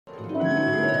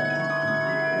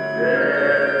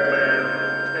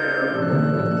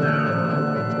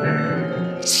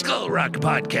Skull Rock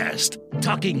Podcast,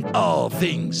 talking all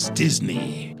things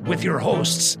Disney, with your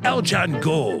hosts Aljon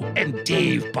Go and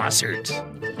Dave Bossert.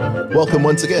 Welcome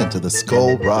once again to the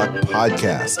Skull Rock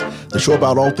Podcast, the show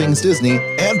about all things Disney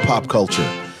and pop culture.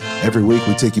 Every week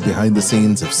we take you behind the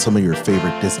scenes of some of your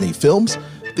favorite Disney films,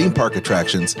 theme park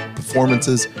attractions,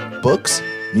 performances, books,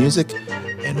 music,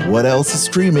 and what else is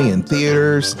streaming in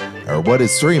theaters, or what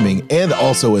is streaming and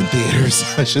also in theaters,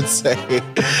 I should say,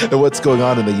 and what's going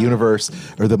on in the universe,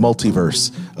 or the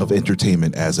multiverse of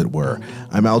entertainment, as it were.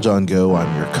 I'm Aljon Go.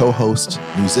 I'm your co-host,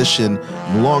 musician,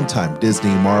 and longtime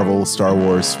Disney, Marvel, Star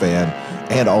Wars fan,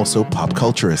 and also pop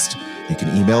culturist. You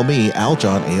can email me,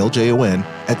 Aljon, A-L-J-O-N,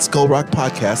 at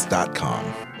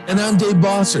skullrockpodcast.com. And I'm Dave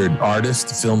Bossert, artist,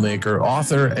 filmmaker,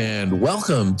 author, and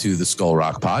welcome to the Skull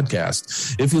Rock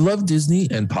Podcast. If you love Disney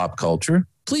and pop culture,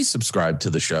 please subscribe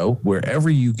to the show wherever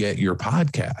you get your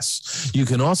podcasts. You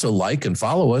can also like and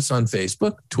follow us on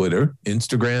Facebook, Twitter,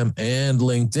 Instagram, and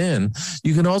LinkedIn.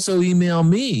 You can also email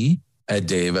me at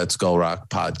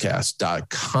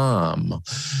dave@skullrockpodcast.com.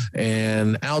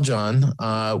 And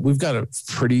Aljon, we've got a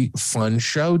pretty fun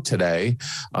show today.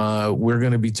 We're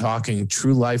going to be talking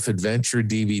True Life Adventure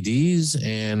DVDs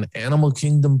and Animal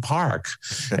Kingdom Park.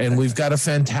 And we've got a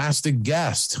fantastic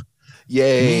guest.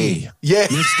 Yay. Me. Yay.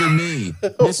 Mr. Me.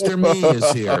 Mr. Me is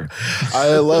here.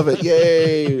 I love it.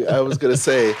 Yay. I was going to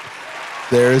say,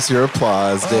 there's your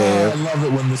applause, Dave. I love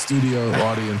it when the studio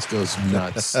audience goes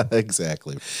nuts.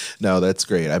 Exactly. No, that's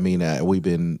great. I mean, we've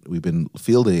been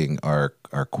fielding our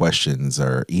questions,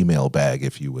 our email bag,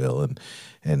 if you will, and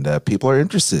people are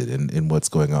interested in what's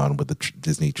going on with the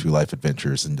Disney True Life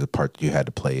Adventures and the part you had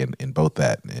to play in both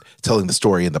that, telling the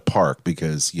story in the park,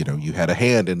 because you had a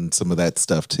hand in some of that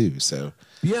stuff too. So.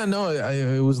 Yeah, no,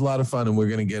 it was a lot of fun, and we're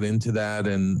going to get into that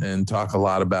and talk a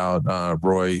lot about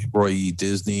Roy E.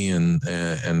 Disney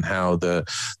and how the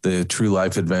True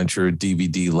Life Adventure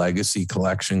DVD Legacy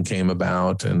Collection came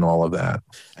about and all of that.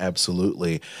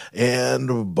 Absolutely.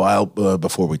 And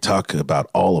before we talk about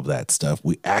all of that stuff,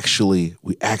 we actually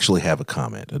have a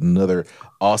comment, another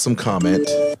awesome comment.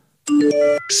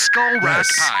 Skull Rock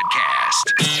Podcast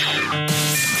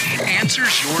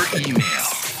answers your email.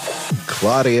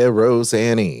 Claudia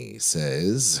Rosanni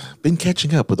says, been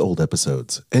catching up with old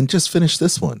episodes and just finished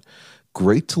this one.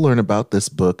 Great to learn about this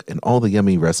book and all the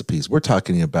yummy recipes. We're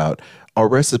talking about our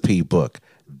recipe book,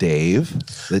 Dave.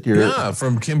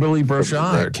 From Kimberly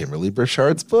Burchard. Kimberly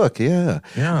Burchard's book, yeah.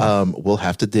 We'll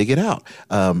have to dig it out.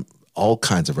 All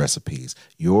kinds of recipes.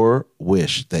 Your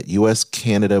wish that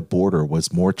U.S.-Canada border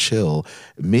was more chill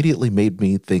immediately made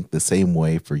me think the same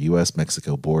way for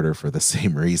U.S.-Mexico border for the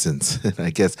same reasons. And I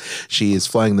guess she is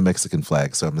flying the Mexican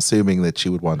flag, so I'm assuming that she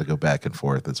would want to go back and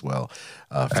forth as well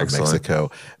from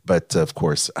Mexico. But of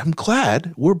course,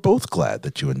 we're both glad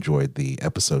that you enjoyed the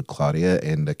episode, Claudia.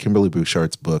 And Kimberly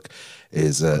Burchard's book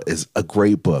is a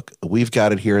great book. We've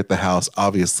got it here at the house.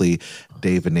 Obviously,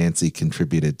 Dave and Nancy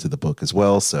contributed to the book as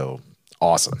well, so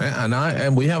awesome.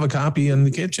 And we have a copy in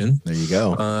the kitchen. There you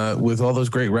go. With all those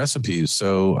great recipes.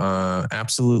 So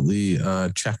absolutely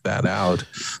check that out.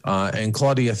 And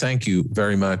Claudia, thank you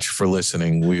very much for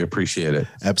listening. We appreciate it.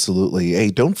 Absolutely. Hey,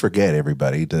 don't forget,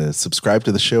 everybody, to subscribe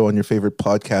to the show on your favorite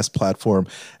podcast platform,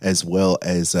 as well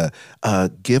as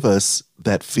give us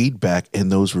that feedback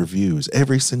and those reviews.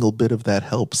 Every single bit of that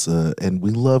helps. And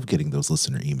we love getting those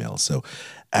listener emails. So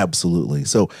absolutely.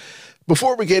 So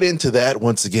before we get into that,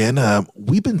 once again,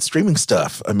 we've been streaming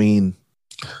stuff. I mean,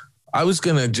 I was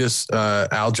going to just,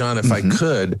 Aljon, if I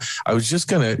could, I was just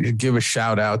going to give a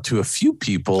shout out to a few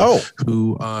people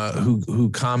who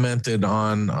commented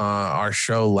on our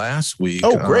show last week.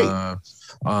 Oh, great.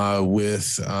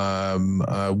 With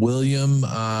William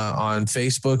on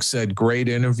Facebook said, great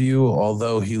interview,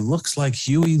 although he looks like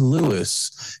Huey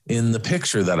Lewis in the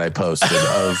picture that I posted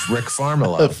of Rick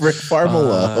Farmelo.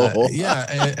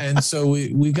 And so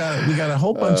we got a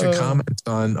whole bunch of comments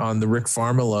on the Rick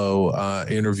Farmelo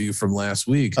interview from last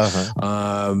week.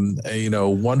 Wonderful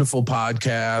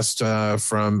podcast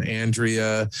from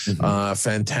Andrea,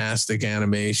 fantastic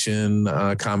animation,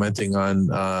 commenting on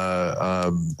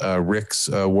Rick's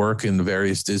work in the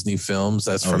various Disney films.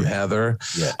 That's from Heather.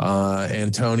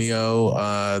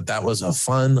 Antonio, that was a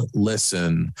fun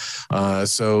listen.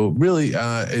 So really,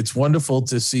 it's wonderful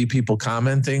to see people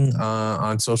commenting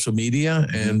on social media,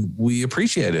 and we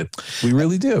appreciate it. We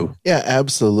really do. Yeah,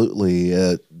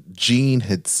 absolutely. Gene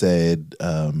had said,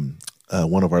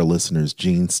 one of our listeners,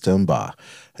 Gene Stumbaugh,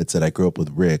 had said, I grew up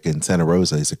with Rick in Santa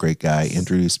Rosa. He's a great guy.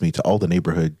 Introduced me to all the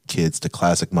neighborhood kids to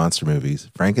classic monster movies,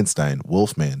 Frankenstein,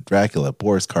 Wolfman, Dracula,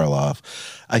 Boris Karloff.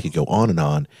 I could go on and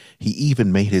on. He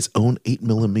even made his own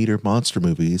 8mm monster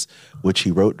movies, which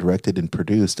he wrote, directed, and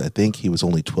produced. I think he was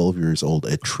only 12 years old.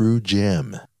 A true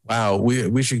gem. Wow,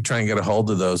 we should try and get a hold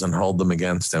of those and hold them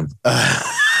against him.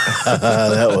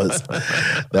 that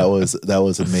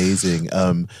was amazing.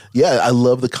 Yeah, I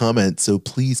love the comments. So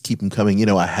please keep them coming. You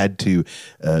know, I had to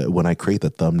when I create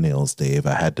the thumbnails, Dave,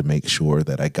 I had to make sure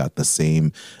that I got the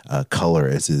same color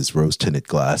as his rose tinted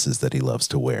glasses that he loves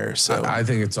to wear. So I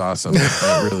think it's awesome.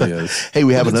 It really is. Hey,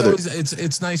 we have another.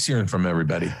 It's nice hearing from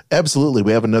everybody. Absolutely,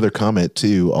 we have another comment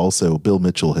too. Also, Bill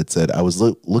Mitchell had said, "I was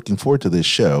looking forward to this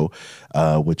show."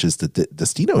 Which is the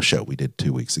Destino show we did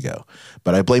 2 weeks ago.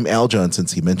 But I blame Aljon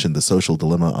since he mentioned The Social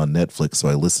Dilemma on Netflix, so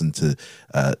I listened to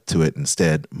it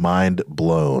instead. Mind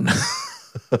blown.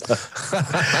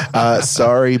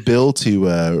 Sorry, Bill, to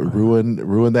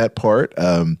ruin that part.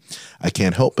 I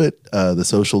can't help it. The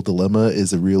Social Dilemma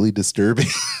is a really disturbing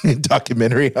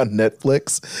documentary on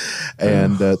Netflix,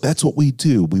 and that's what we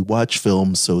do. We watch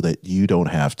films so that you don't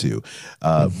have to.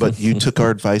 But you took our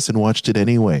advice and watched it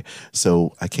anyway,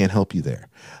 so I can't help you there.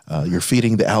 You're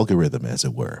feeding the algorithm, as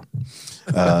it were.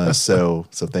 So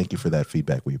thank you for that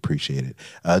feedback. We appreciate it.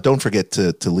 Don't forget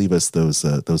to leave us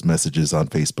those messages on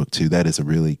Facebook too. That is a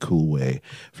really cool way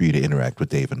for you to interact with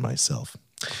Dave and myself.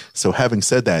 So having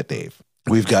said that, Dave,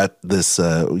 we've got this,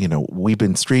 we've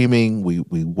been streaming.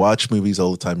 We watch movies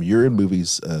all the time. You're in movie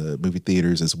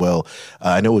theaters as well.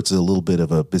 I know it's a little bit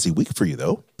of a busy week for you,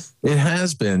 though. It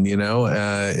has been,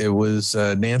 it was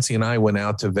Nancy and I went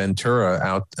out to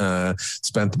Ventura,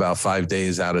 spent about 5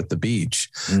 days out at the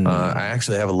beach. I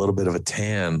actually have a little bit of a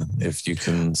tan, if you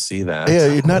can see that.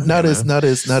 Yeah, not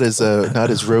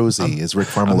as rosy as Rick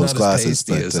Farmelo's glasses.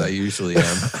 Not as pasty as I usually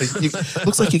am.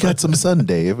 Looks like you got some sun,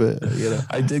 Dave.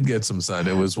 I did get some sun.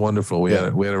 It was wonderful. We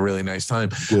had a really nice time.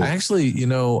 Good. Actually,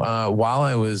 while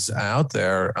I was out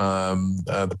there,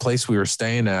 the place we were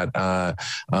staying at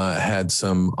had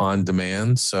some on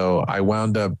demand, so I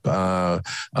wound up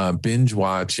binge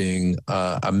watching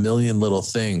A Million Little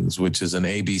Things, which is an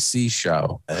ABC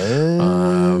show.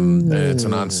 It's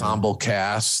an ensemble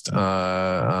cast,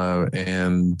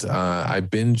 and I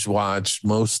binge watched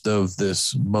most of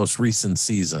this most recent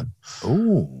season.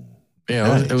 Oh. Yeah,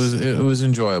 nice. It was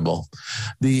enjoyable.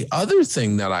 The other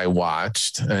thing that I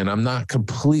watched, and I'm not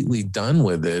completely done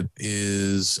with it,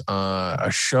 is a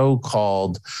show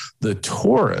called The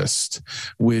Tourist,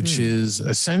 which is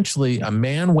essentially a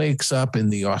man wakes up in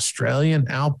the Australian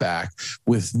outback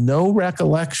with no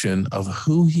recollection of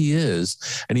who he is,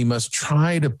 and he must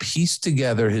try to piece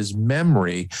together his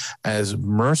memory as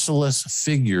merciless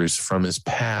figures from his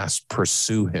past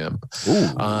pursue him.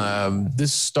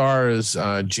 This stars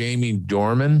Jamie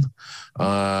Dornan,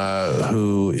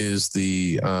 who is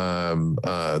the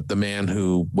man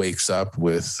who wakes up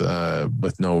with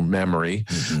no memory,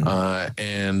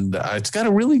 and it's got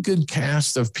a really good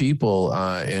cast of people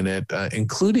in it,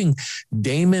 including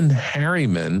Damon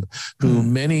Harriman, who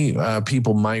many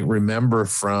people might remember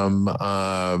from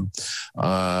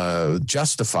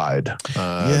Justified,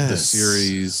 the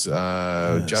series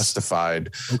Justified.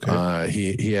 Okay.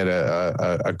 He had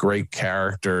a great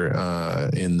character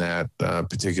in that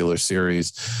particular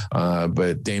series,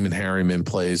 but Damon Harriman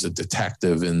plays a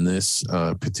detective in this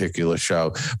particular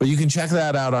show. But you can check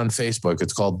that out on Facebook.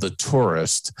 It's called The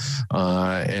Tourist,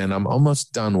 and I'm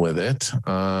almost done with it.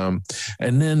 And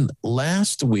then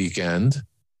last weekend,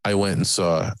 I went and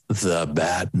saw The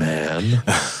Batman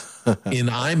in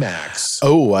IMAX.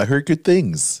 Oh, I heard good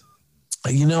things.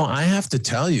 I have to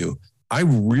tell you, I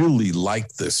really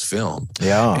liked this film.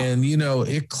 Yeah. And,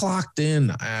 it clocked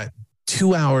in at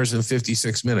 2 hours and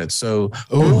 56 minutes. So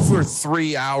over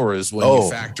 3 hours when you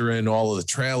factor in all of the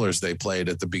trailers they played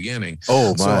at the beginning.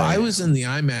 Oh, my. So I was in the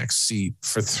IMAX seat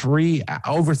for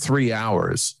over 3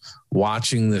 hours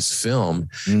watching this film.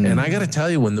 And I got to tell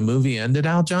you, when the movie ended,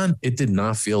 Aljon, it did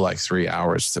not feel like 3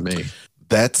 hours to me.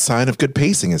 That's sign of good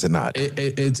pacing, is it not?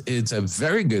 It's a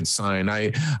very good sign.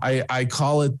 I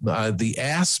call it the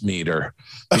ass meter,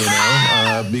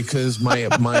 because my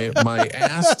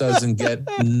ass doesn't get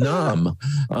numb,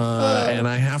 and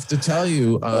I have to tell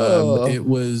you, it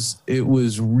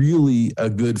was really a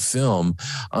good film.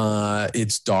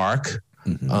 It's dark.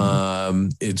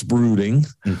 It's brooding,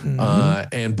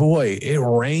 and boy, it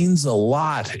rains a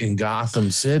lot in Gotham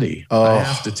City. I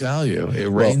have to tell you, it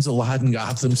rains a lot in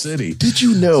Gotham City. Did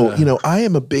you know? I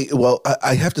am a big. Well,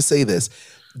 I have to say this.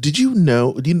 Did you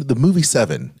know the movie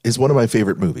Seven is one of my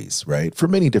favorite movies, right? For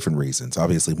many different reasons.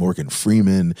 Obviously, Morgan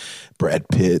Freeman, Brad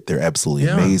Pitt, they're absolutely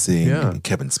amazing. Yeah.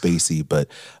 Kevin Spacey. But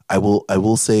I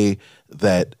will say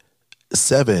that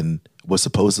Seven was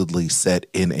supposedly set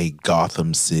in a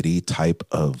Gotham City type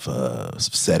of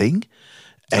setting,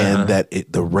 and that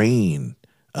the rain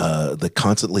that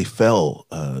constantly fell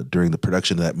during the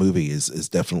production of that movie is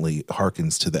definitely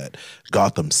harkens to that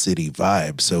Gotham City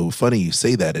vibe. So funny you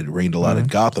say that it rained a lot in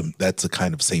Gotham. That's the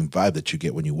kind of same vibe that you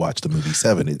get when you watch the movie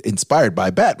Seven, inspired by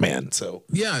Batman. So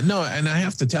yeah, no, and I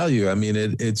have to tell you, I mean,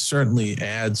 it certainly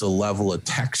adds a level of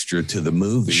texture to the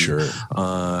movie, Sure.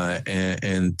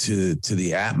 And to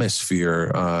the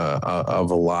atmosphere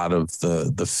of a lot of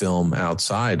the film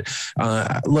outside.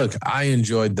 Look, I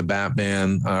enjoyed the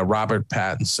Batman. Robert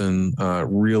Pattinson,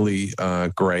 really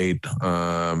great.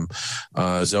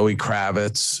 Zoe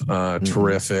Kravitz,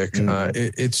 terrific.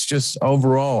 It's just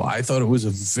overall, I thought it was a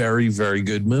very, very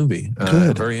good movie.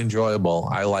 Very enjoyable.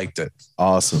 I liked it.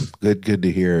 Awesome. Good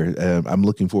to hear. I'm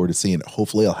looking forward to seeing it.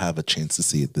 Hopefully I'll have a chance to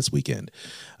see it this weekend.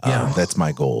 That's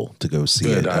my goal, to go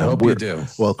see it. I hope you do.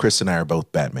 Well, Chris and I are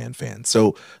both Batman fans.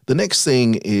 So the next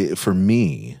thing for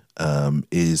me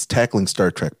is tackling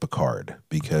Star Trek Picard,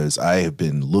 because I have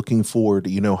been looking forward.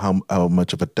 You know how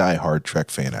much of a diehard Trek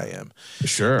fan I am.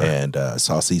 Sure. And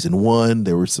saw season 1.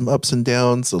 There were some ups and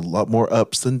downs, a lot more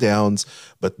ups than downs.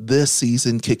 But this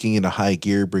season, kicking into high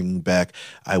gear, bringing back,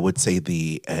 I would say,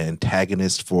 the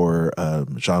antagonist for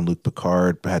Jean-Luc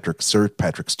Picard, Patrick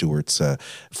Stewart's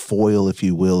foil, if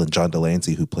you will, and John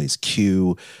Delancey, who plays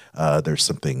Q. There's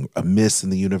something amiss in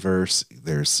the universe.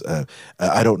 There's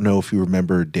I don't know if you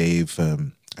remember, Dave.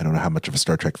 I don't know how much of a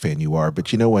Star Trek fan you are,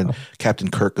 but you know when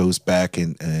Captain Kirk goes back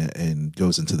and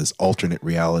goes into this alternate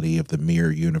reality of the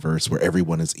mirror universe where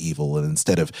everyone is evil, and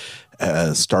instead of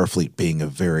Starfleet being a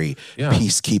very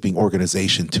peacekeeping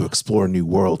organization to explore new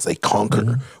worlds, they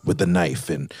conquer with the knife,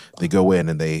 and they go in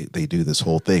and they do this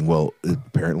whole thing. Well,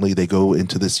 apparently they go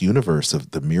into this universe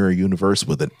of the mirror universe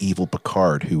with an evil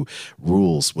Picard who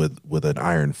rules with an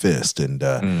iron fist, and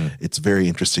it's very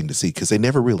interesting to see, because they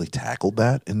never really tackled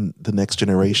that in the Next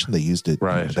Generation. They used it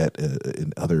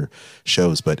in other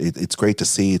shows, but it's great to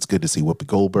see. It's good to see Whoopi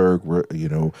Goldberg,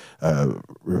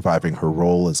 reviving her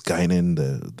role as Guinan,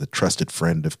 the trusted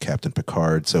friend of Captain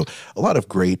Picard. So a lot of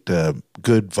great,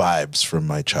 good vibes from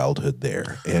my childhood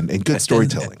there, and good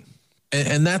storytelling.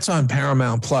 And that's on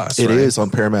Paramount Plus. It is on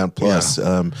Paramount Plus.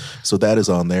 Yeah. So that is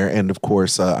on there. And of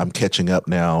course, I'm catching up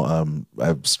now.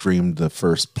 I've streamed the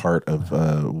first part of,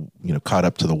 caught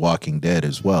up to The Walking Dead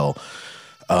as well.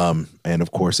 And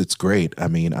of course, it's great. I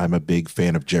mean, I'm a big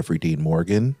fan of Jeffrey Dean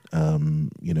Morgan.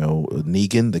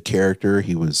 Negan, the character,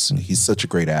 he's such a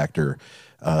great actor.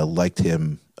 Liked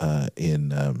him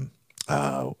in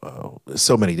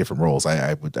so many different roles.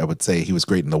 I would say he was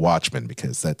great in The Watchmen,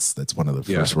 because that's one of the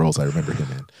first roles I remember him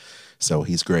in. So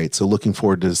he's great. So looking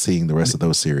forward to seeing the rest of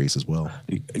those series as well.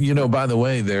 You know, by the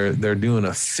way, they're doing a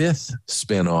 5th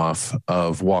spinoff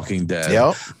of Walking Dead.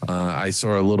 Yep. I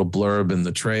saw a little blurb in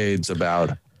the trades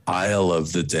about Isle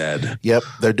of the Dead. Yep,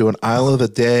 they're doing Isle of the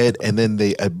Dead, and then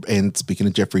and speaking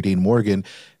of Jeffrey Dean Morgan,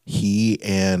 he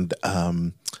and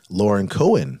Lauren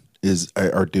Cohen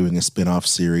are doing a spinoff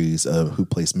series of who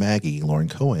plays Maggie, Lauren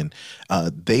Cohen.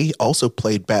 They also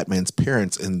played Batman's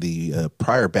parents in the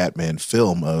prior Batman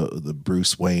film, the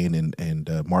Bruce Wayne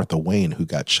and Martha Wayne, who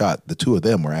got shot. The two of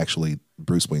them were actually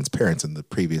Bruce Wayne's parents in the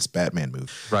previous Batman movie.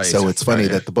 Right. So it's funny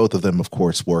that the both of them, of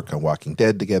course, work on Walking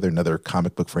Dead together, another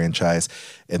comic book franchise,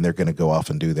 and they're going to go off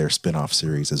and do their spinoff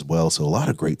series as well. So a lot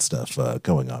of great stuff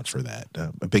going on for that.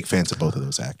 I'm big fans of both of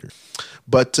those actors.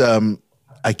 But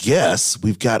I guess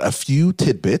we've got a few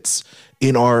tidbits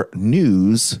in our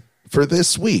news for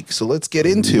this week. So let's get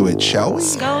into it, shall we?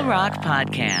 Skull Rock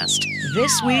Podcast.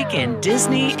 This week in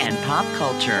Disney and pop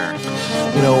culture.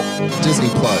 You know, Disney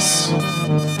Plus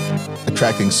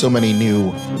attracting so many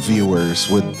new viewers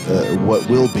with what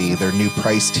will be their new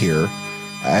price tier,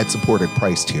 ad-supported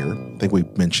price tier. I think we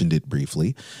mentioned it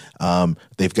briefly.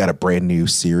 They've got a brand new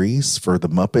series for the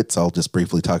Muppets. I'll just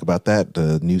briefly talk about that.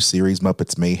 The new series,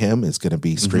 Muppets Mayhem, is going to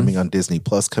be streaming on Disney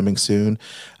Plus coming soon.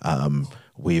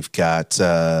 We've got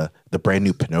the brand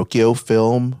new Pinocchio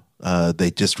film. They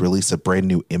just released a brand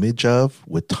new image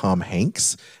with Tom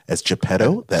Hanks as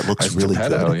Geppetto. That looks really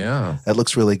good. Yeah. That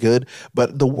looks really good.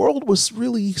 But the world was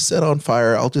really set on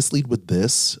fire. I'll just lead with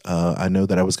this. I know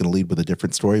that I was going to lead with a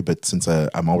different story, but since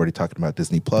I'm already talking about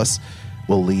Disney Plus,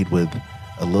 we'll lead with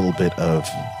a little bit of,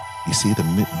 you see,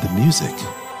 the music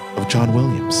of John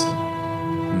Williams.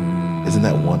 Isn't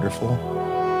that wonderful?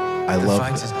 I love it. The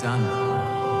fight is done.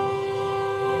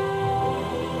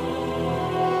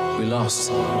 we lost.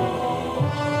 And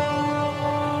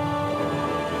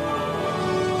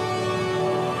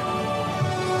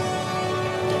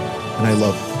I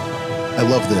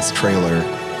love this trailer.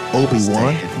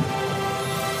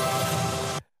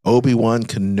 Obi-Wan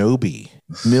Kenobi.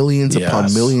 Millions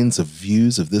upon millions of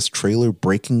views of this trailer,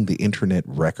 breaking the internet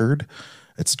record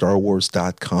at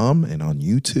StarWars.com and on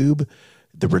YouTube.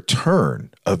 The return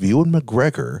of Ewan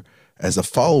McGregor as a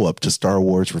follow-up to Star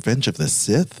Wars Revenge of the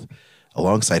Sith,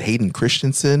 alongside Hayden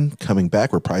Christensen coming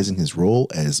back, reprising his role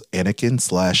as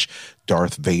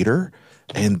Anakin/Darth Vader.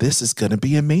 And this is going to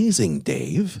be amazing,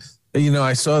 Dave. You know,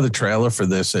 I saw the trailer for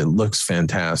this. It looks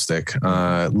fantastic.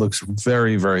 It looks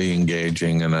very, very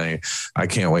engaging, and I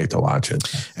can't wait to watch it.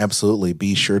 Absolutely.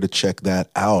 Be sure to check that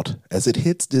out as it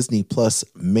hits Disney Plus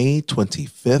May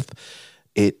 25th.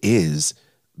 It is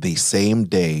the same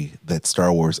day that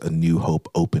Star Wars A New Hope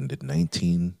opened in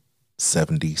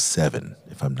 1977,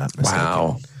 if I'm not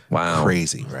mistaken. Wow.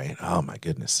 Crazy, right? Oh, my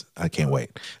goodness. I can't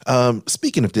wait.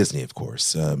 Speaking of Disney, of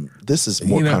course, this is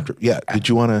more did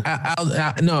you want to?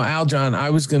 Aljon, I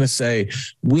was going to say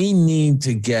we need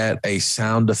to get a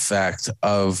sound effect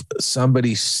of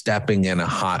somebody stepping in a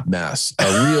hot mess,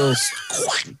 a real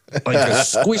like a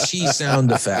squishy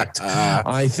sound effect.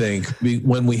 I think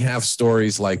when we have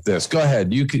stories like this. Go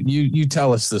ahead. You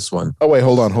tell us this one. Oh, wait,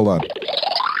 hold on.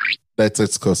 That's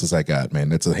as close as I got, man.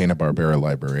 That's a Hanna-Barbera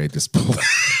library. I just pulled.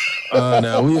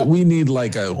 No, we need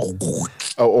like a how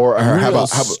about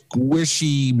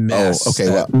squishy mess. Oh, okay.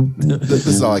 Well, this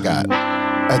is all I got.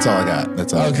 That's all I got.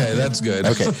 That's all. Okay, that's good.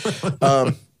 Okay.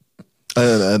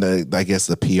 And I guess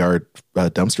the PR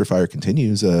dumpster fire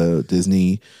continues.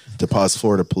 Disney to pause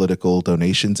Florida political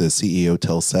donations as CEO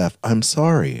tells staff, "I'm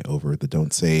sorry," over the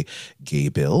 "Don't Say Gay"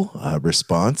 bill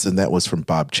response, and that was from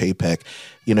Bob Chapek.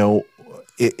 You know,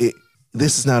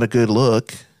 this is not a good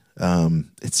look.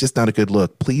 It's just not a good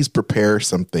look. Please prepare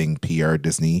something, PR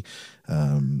Disney.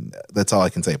 That's all I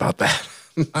can say about that.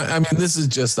 I mean, this is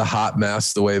just a hot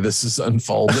mess the way this is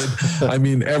unfolded. I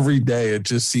mean, every day it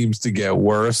just seems to get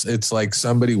worse. It's like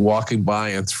somebody walking by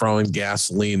and throwing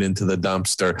gasoline into the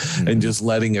dumpster and just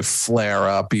letting it flare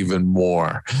up even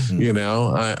more. You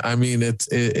know, I mean,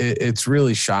 it's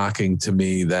really shocking to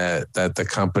me that the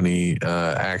company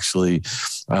actually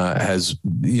has,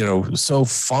 you know, so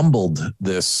fumbled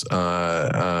this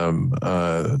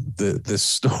this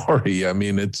story. I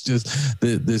mean, it's just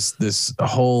this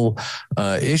whole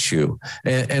issue.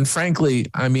 And frankly,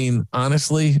 I mean,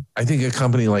 honestly, I think a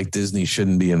company like Disney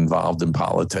shouldn't be involved in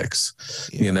politics.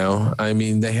 Yeah. You know, I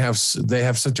mean, they have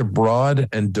such a broad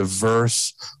and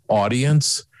diverse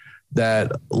audience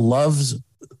that loves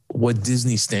what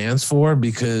Disney stands for,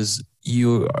 because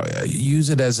you use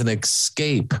it as an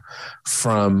escape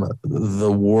from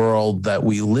the world that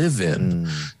we live in,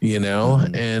 you know,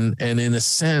 and in a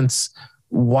sense,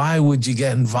 why would you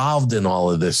get involved in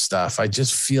all of this stuff? I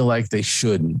just feel like they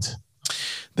shouldn't.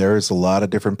 There's a lot of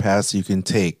different paths you can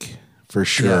take, for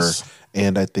sure. Yes.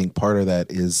 And I think part of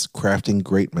that is crafting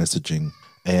great messaging.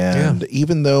 And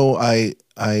even though I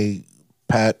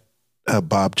pat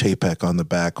Bob Chapek on the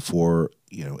back for,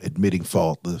 you know, admitting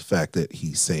fault, the fact that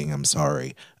he's saying I'm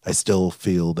sorry, I still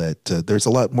feel that there's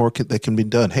a lot more that can be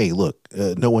done. Hey, look,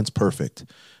 no one's perfect,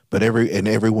 but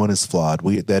everyone is flawed.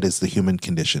 That is the human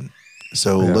condition.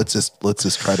 So let's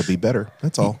just try to be better.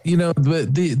 That's all. You know,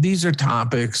 but these are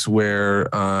topics where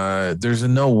there's a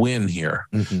no-win here.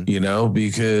 You know,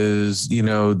 because you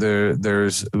know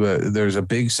there's a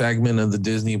big segment of the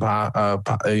Disney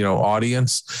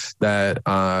audience that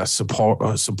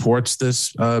supports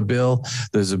this bill.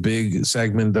 There's a big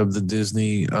segment of the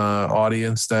Disney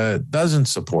audience that doesn't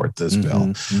support this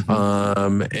bill.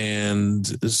 And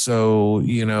so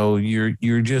you know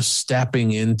you're just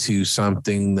stepping into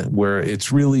something where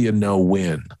it's really a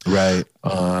no-win, right?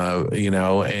 You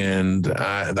know, and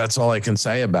that's all I can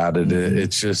say about it.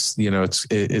 It's just, you know,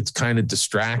 it's kind of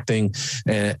distracting,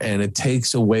 and it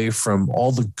takes away from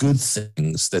all the good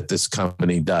things that this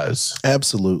company does.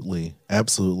 Absolutely,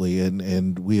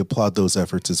 and we applaud those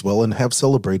efforts as well, and have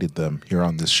celebrated them here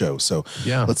on this show. So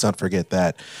let's not forget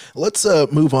that. Let's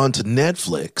move on to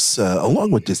Netflix,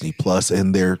 along with Disney Plus,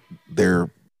 and their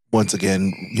once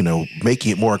again, you know,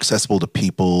 making it more accessible to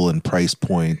people and price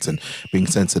points and being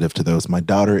sensitive to those. My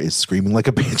daughter is screaming like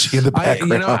a banshee in the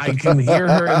background. I can hear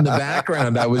her in the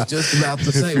background. I was just about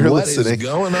to say, what is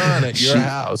going on at your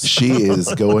house? She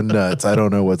is going nuts. I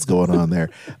don't know what's going on there.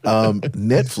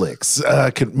 Netflix.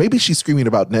 Maybe she's screaming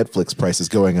about Netflix prices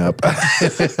going up.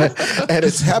 And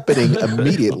it's happening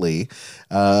immediately.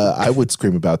 I would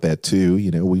scream about that too.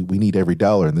 You know, we need every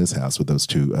dollar in this house with those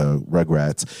two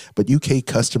Rugrats. But UK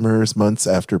customer customers months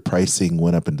after pricing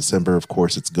went up in December. Of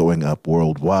course, it's going up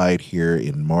worldwide here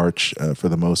in March for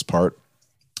the most part.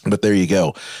 But there you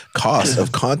go. Costs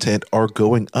of content are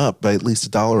going up by at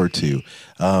least $1 or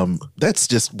 $2. That's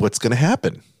just what's going to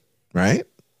happen, right?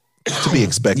 To be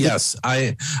expected. Yes,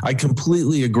 I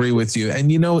completely agree with you.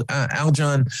 And,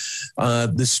 Aljon,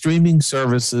 the streaming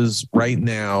services right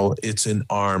now, it's an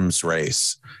arms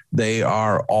race. They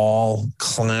are all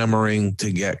clamoring to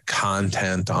get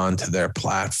content onto their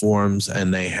platforms,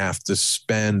 and they have to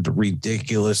spend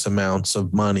ridiculous amounts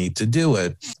of money to do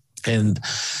it. And,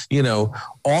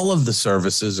 all of the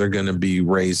services are going to be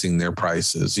raising their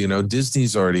prices.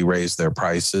 Disney's already raised their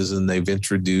prices, and they've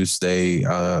introduced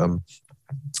a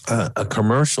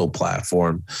commercial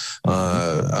platform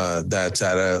that's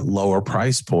at a lower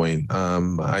price point.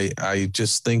 I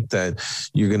just think that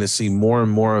you're going to see more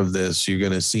and more of this. You're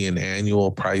going to see an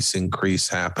annual price increase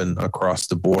happen across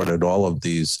the board at all of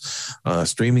these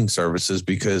streaming services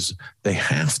because they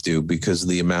have to, because of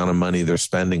the amount of money they're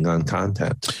spending on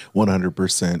content.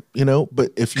 100%.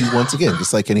 But if you, once again,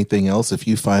 just like anything else, if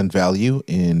you find value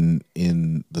in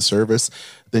the service,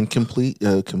 then complete,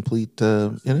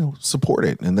 support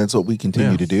it. And that's what we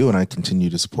continue to do. And I continue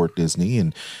to support Disney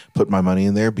and put my money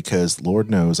in there because Lord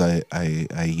knows I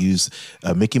use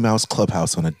Mickey Mouse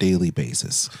Clubhouse on a daily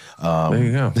basis. There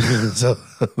you go. So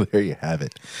there you have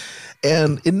it.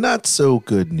 And in not so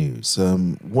good news,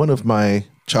 one of my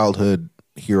childhood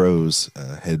heroes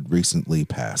had recently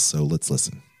passed. So let's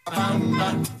listen.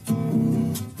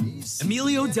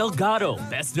 Emilio Delgado,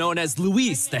 best known as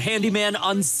Luis, the handyman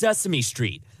on Sesame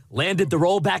Street, landed the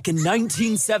role back in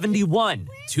 1971,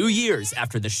 2 years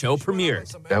after the show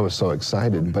premiered. I was so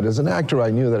excited, but as an actor, I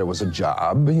knew that it was a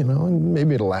job, and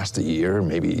maybe it'll last a year,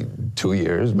 maybe 2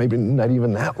 years, maybe not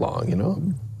even that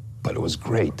long, But it was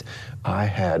great. I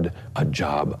had a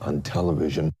job on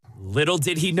television. Little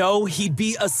did he know he'd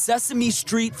be a Sesame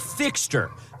Street fixture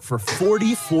for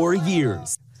 44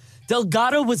 years.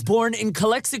 Delgado was born in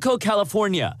Calexico,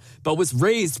 California, but was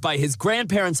raised by his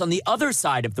grandparents on the other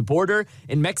side of the border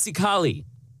in Mexicali.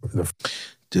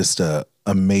 Just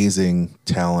amazing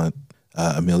talent.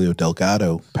 Emilio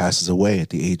Delgado passes away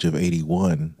at the age of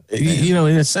 81.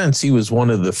 In a sense, he was one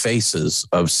of the faces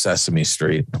of Sesame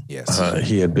Street. Yes.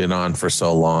 He had been on for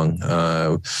so long.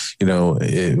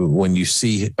 When you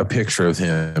see a picture of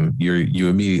him, you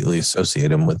immediately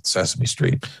associate him with Sesame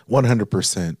Street.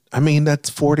 100%. I mean, that's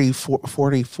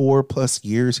 44 plus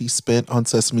years he spent on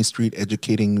Sesame Street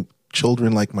educating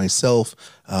children like myself.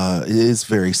 It is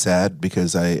very sad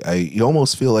because you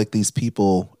almost feel like these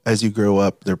people, as you grow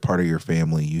up, they're part of your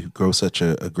family. You grow such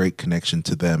a great connection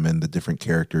to them and the different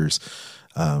characters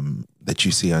that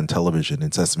you see on television,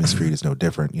 and Sesame Street is no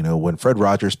different. When Fred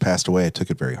Rogers passed away, I took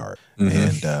it very hard.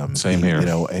 Mm-hmm. And same here.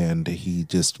 And he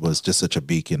was just such a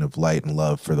beacon of light and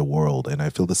love for the world. And I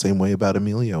feel the same way about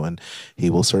Emilio, and he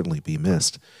will certainly be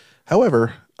missed.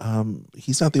 However,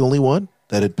 he's not the only one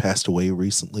that had passed away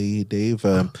recently, Dave.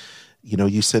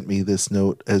 You sent me this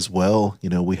note as well.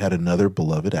 We had another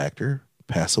beloved actor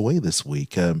pass away this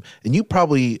week. And you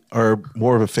probably are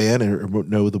more of a fan or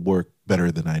know the work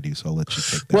better than I do, so I'll let you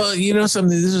take that. Well,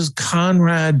 something. This is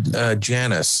Conrad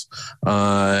Janis,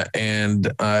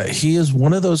 and he is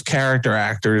one of those character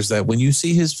actors that when you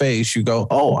see his face, you go,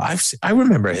 "Oh, I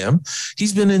remember him.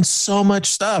 He's been in so much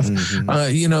stuff."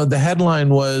 Mm-hmm. The headline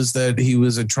was that he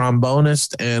was a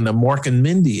trombonist and a Mork and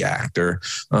Mindy actor,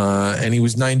 and he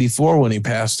was 94 when he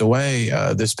passed away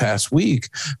this past week.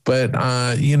 But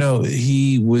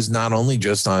he was not only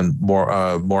just on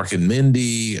Mork and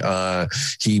Mindy.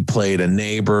 He played a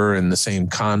neighbor in the same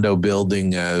condo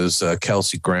building as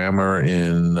Kelsey Grammer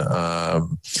in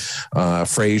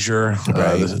Frasier,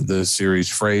 right. the series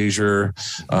Frasier.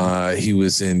 He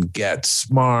was in Get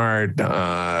Smart.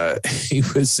 He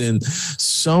was in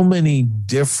so many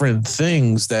different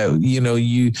things that,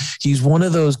 he's one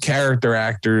of those character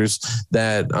actors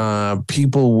that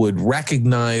people would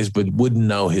recognize but wouldn't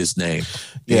know his name.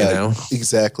 Yeah,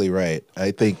 exactly right.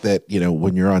 I think that,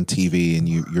 when you're on TV and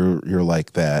you're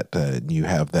like that, and you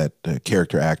have that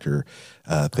character actor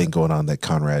thing going on that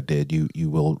Conrad did, you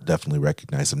will definitely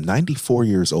recognize him. 94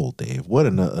 years old, Dave. What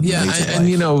an amazing life.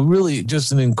 And really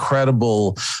just an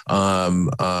incredible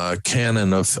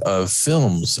canon of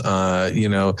films.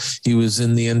 He was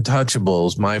in The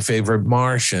Untouchables, My Favorite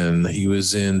Martian. He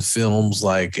was in films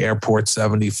like Airport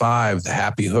 75, The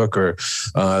Happy Hooker,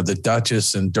 The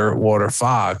Duchess and Dirtwater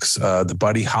Fox, The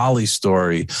Buddy Holly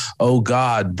Story, Oh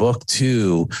God, Book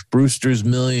 2, Brewster's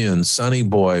Millions, Ocean, Sonny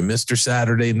Boy, Mr.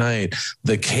 Saturday Night,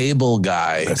 The Cable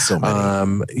Guy. That's so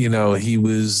many. He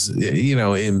was,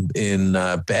 in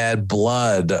Bad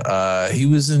Blood. He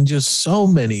was in just so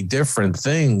many different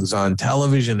things on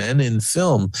television and in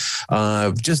film.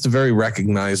 Just a very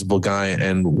recognizable guy,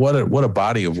 and what a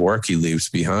body of work he leaves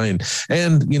behind.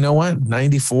 And you know what?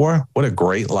 94, what a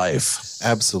great life.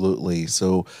 Absolutely.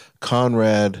 So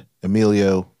Conrad,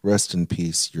 Emilio, rest in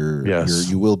peace.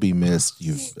 You will be missed.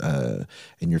 And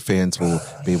your fans will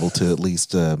be able to at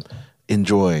least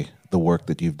enjoy the work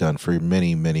that you've done for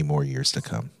many, many more years to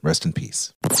come. Rest in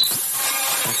peace.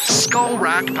 Skull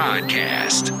Rock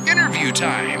Podcast. Interview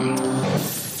time.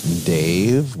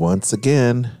 Dave, once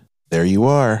again, there you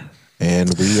are.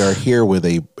 And we are here with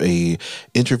a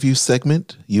interview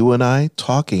segment, you and I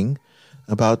talking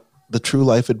about the True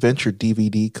Life Adventure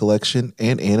DVD collection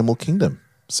and Animal Kingdom.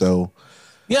 So,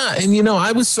 yeah. And,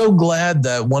 I was so glad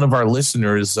that one of our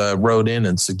listeners wrote in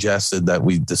and suggested that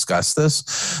we discuss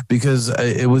this, because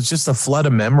it was just a flood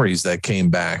of memories that came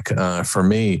back for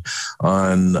me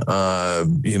on,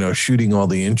 shooting all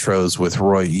the intros with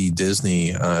Roy E.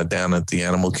 Disney down at the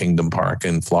Animal Kingdom Park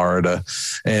in Florida,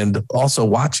 and also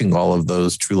watching all of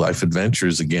those True Life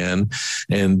Adventures again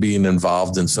and being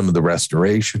involved in some of the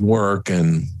restoration work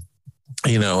and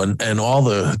and all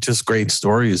the just great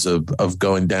stories of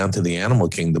going down to the Animal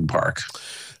Kingdom Park.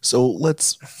 So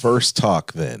let's first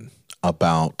talk then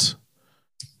about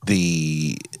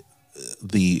the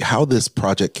how this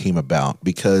project came about,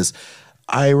 because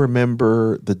I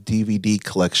remember the DVD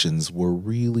collections were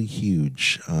really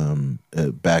huge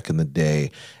back in the day,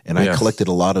 and I collected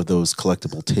a lot of those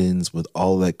collectible tins with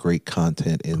all that great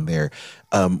content in there.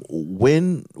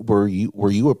 When were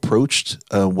you approached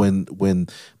when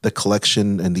the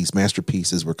collection and these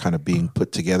masterpieces were kind of being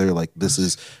put together? Like, this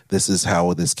is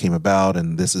how this came about,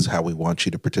 and this is how we want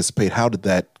you to participate. How did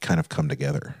that kind of come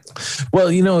together? Well,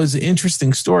 it's an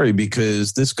interesting story,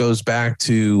 because this goes back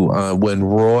to when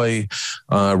Roy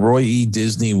E.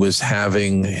 Disney was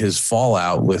having his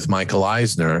fallout with Michael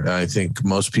Eisner. I think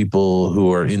most people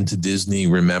who are into Disney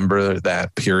remember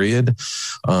that period.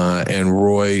 And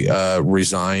Roy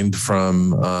resigned from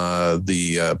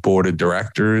the board of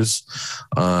directors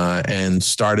and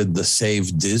started the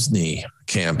Save Disney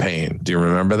campaign. Do you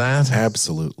remember that?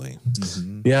 Absolutely.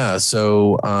 Mm-hmm. Yeah.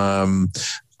 So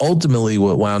ultimately,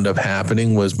 what wound up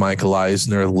happening was Michael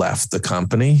Eisner left the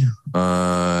company,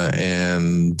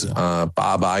 and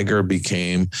Bob Iger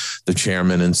became the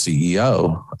chairman and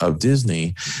CEO of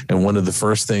Disney. And one of the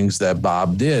first things that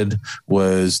Bob did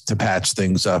was to patch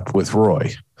things up with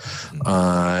Roy.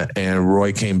 And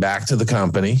Roy came back to the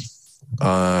company.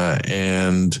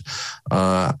 And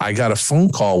I got a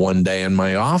phone call one day in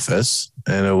my office,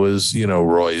 and it was,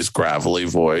 Roy's gravelly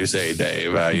voice. "Hey,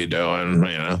 Dave, how you doing?"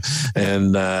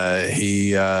 And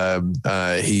he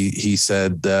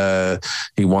said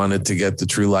he wanted to get the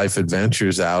True Life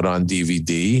Adventures out on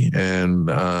DVD, and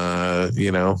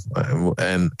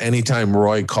and anytime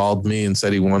Roy called me and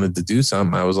said he wanted to do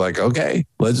something, I was like, okay,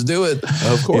 let's do it.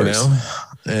 Of course.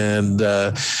 And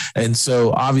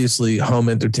so obviously home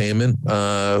entertainment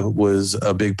was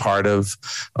a big part of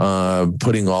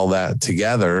putting all that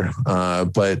together.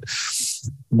 But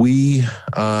we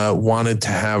wanted to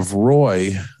have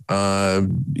Roy,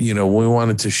 we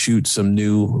wanted to shoot some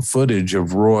new footage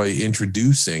of Roy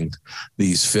introducing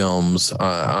these films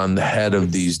on the head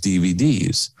of these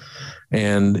DVDs.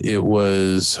 And it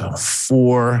was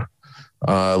 4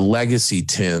 legacy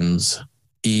tins,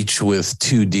 each with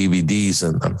 2 DVDs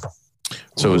in them.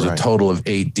 So it was a total of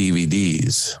 8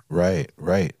 DVDs. Right.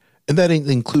 And that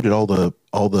included all the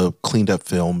cleaned up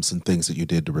films and things that you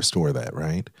did to restore that,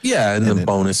 right? Yeah, and the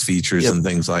bonus features and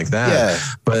things like that. Yeah.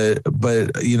 But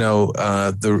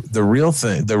the real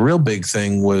thing, the real big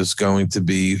thing was going to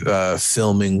be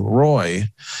filming Roy.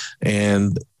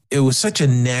 And it was such a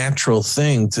natural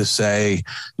thing to say,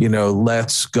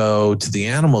 let's go to the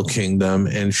Animal Kingdom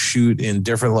and shoot in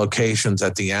different locations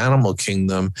at the Animal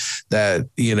Kingdom that,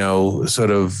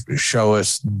 sort of show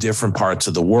us different parts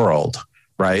of the world.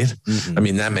 Right. Mm-hmm. I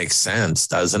mean, that makes sense,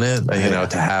 doesn't it? Yeah.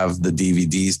 To have the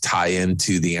DVDs tie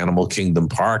into the Animal Kingdom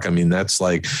Park. I mean, that's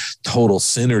like total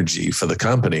synergy for the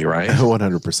company, right?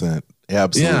 100%. Yeah,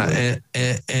 absolutely.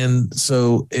 Yeah. And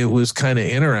so it was kind of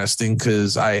interesting,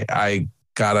 because I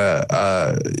got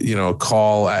a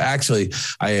call. Actually,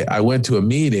 I went to a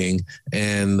meeting,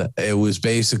 and it was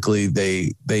basically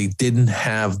they didn't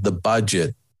have the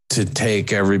budget to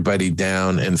take everybody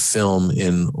down and film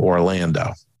in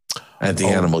Orlando at the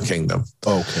Animal Kingdom.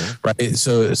 Okay. Right.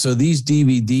 So these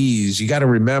DVDs, you got to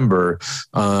remember,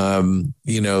 they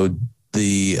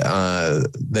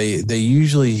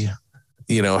usually,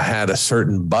 had a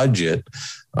certain budget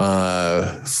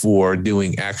for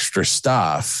doing extra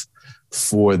stuff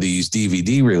for these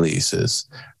DVD releases.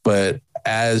 But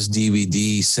as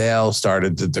DVD sales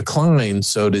started to decline,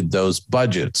 so did those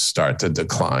budgets start to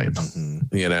decline,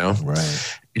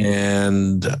 Right.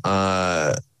 And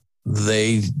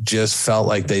they just felt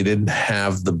like they didn't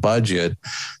have the budget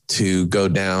to go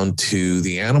down to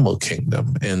the animal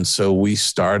kingdom. And so we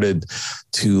started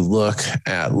to look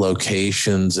at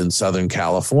locations in Southern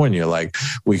California. Like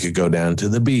we could go down to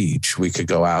the beach, we could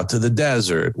go out to the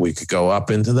desert, we could go up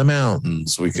into the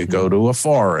mountains, we could go to a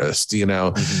forest,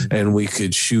 and we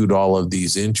could shoot all of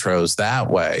these intros that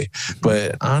way.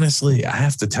 But honestly, I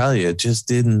have to tell you, it just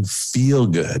didn't feel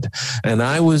good. And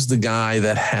I was the guy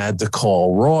that had to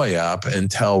call Roy up and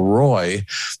tell Roy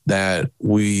that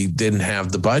we didn't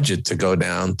have the budget to go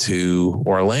down to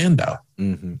Orlando.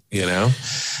 Yeah.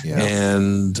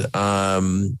 And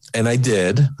I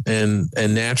did, and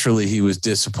naturally he was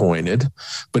disappointed,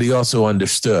 but he also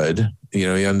understood,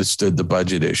 he understood the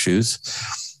budget issues.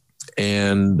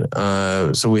 And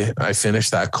so I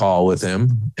finished that call with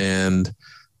him, and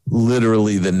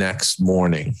literally the next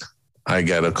morning I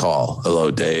get a call. Hello,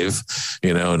 Dave,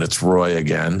 and it's Roy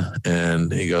again.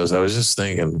 And he goes, I was just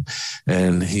thinking,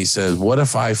 and he says, what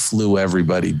if I flew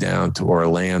everybody down to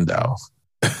Orlando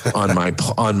on my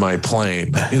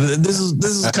plane? This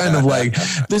is kind of like,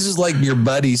 this is like your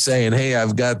buddy saying, hey,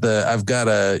 I've got a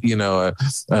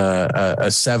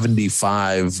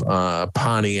 75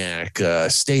 Pontiac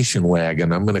station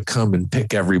wagon. I'm going to come and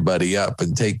pick everybody up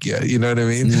and take you. You know what I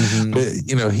mean? But,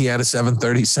 he had a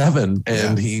 737,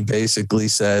 and he basically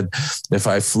said, if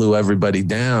I flew everybody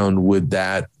down, would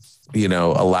that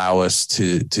allow us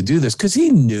to do this? Because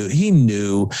he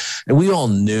knew, and we all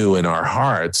knew in our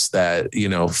hearts that,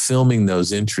 filming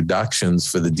those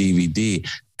introductions for the DVD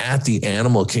at the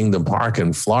Animal Kingdom Park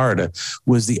in Florida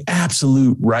was the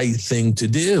absolute right thing to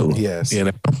do. Yes.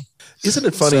 Isn't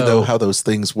it funny though how those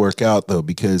things work out though?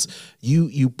 Because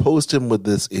you post him with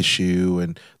this issue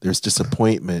and there's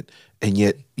disappointment, and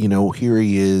yet, here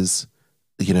he is,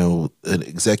 an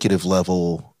executive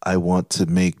level, I want to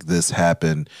make this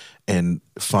happen, and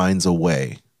finds a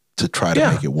way to try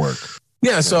to make it work.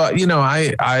 Yeah. So,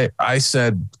 I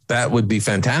said that would be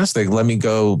fantastic. Let me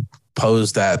go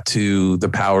pose that to the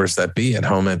powers that be at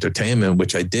Home Entertainment,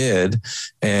 which I did.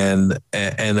 And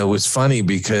it was funny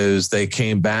because they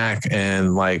came back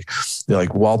and like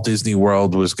Walt Disney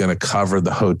World was going to cover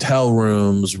the hotel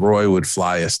rooms. Roy would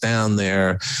fly us down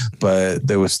there, but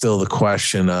there was still the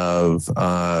question of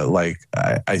I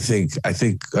think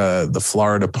the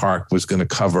Florida park was going to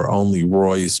cover only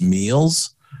Roy's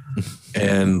meals.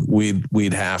 And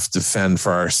we'd have to fend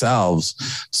for ourselves.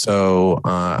 So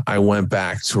I went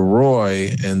back to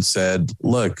Roy and said,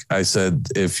 look, I said,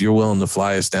 if you're willing to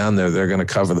fly us down there, they're going to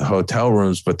cover the hotel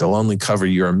rooms, but they'll only cover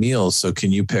your meals. So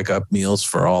can you pick up meals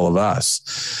for all of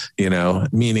us?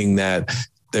 Meaning that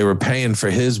they were paying for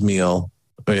his meal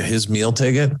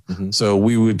ticket. So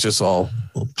we would just all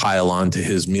pile on to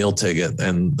his meal ticket.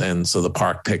 And so the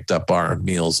park picked up our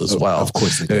meals as well. Of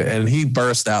course they did. And he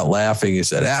burst out laughing. He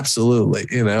said, absolutely,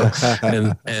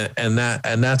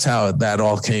 and that's how that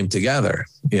all came together,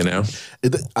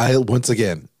 Once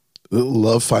again,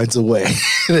 love finds a way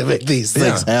to make these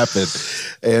things happen.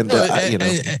 And,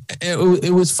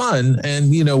 it was fun.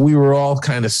 And, we were all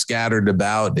kind of scattered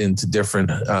about into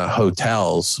different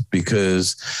hotels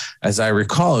because, as I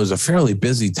recall, it was a fairly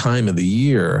busy time of the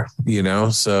year,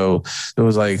 so it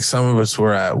was like some of us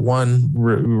were at one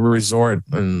resort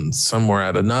and some were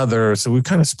at another. So we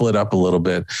kind of split up a little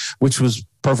bit, which was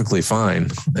perfectly fine.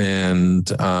 And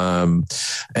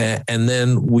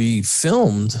then we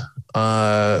filmed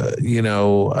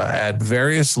at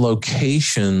various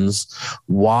locations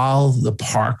while the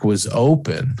park was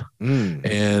open.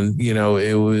 And,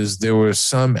 there were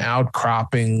some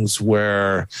outcroppings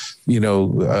where, we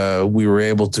were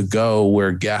able to go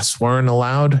where guests weren't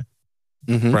allowed.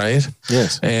 Right.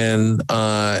 Yes. And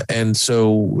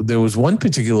so there was one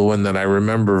particular one that I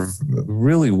remember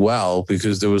really well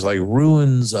because there was like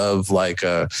ruins of like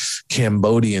a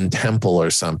Cambodian temple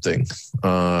or something,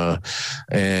 and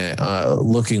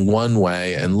looking one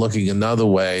way and looking another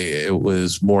way, it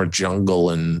was more jungle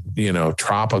and,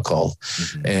 tropical.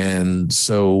 And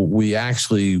so we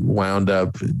actually wound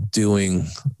up doing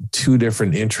 2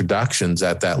 different introductions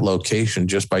at that location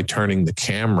just by turning the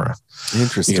camera.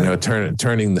 Interesting.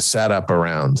 Turning the setup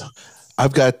around.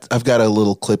 I've got a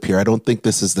little clip here. I don't think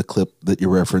this is the clip that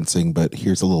you're referencing, but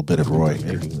here's a little bit of Roy.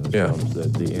 Making those films,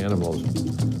 that the animals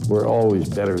were always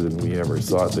better than we ever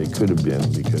thought they could have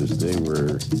been because they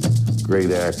were great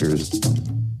actors.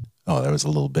 Oh, there was a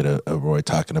little bit of Roy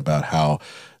talking about how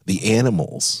the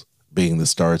animals being the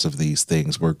stars of these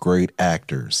things were great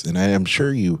actors. And I am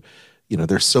sure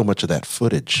there's so much of that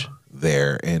footage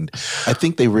there. And I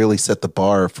think they really set the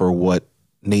bar for what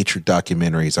nature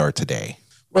documentaries are today.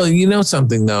 Well, you know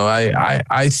something though,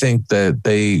 I think that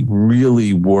they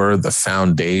really were the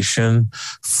foundation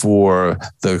for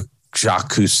the Jacques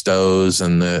Cousteau's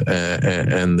and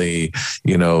the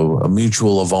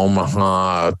Mutual of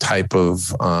Omaha type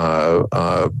of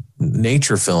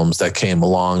nature films that came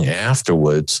along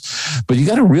afterwards. But you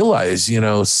got to realize,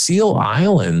 Seal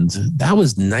Island, that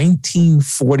was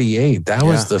 1948. That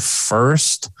was the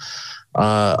first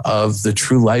of the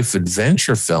true life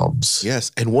adventure films.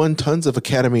 Yes, and won tons of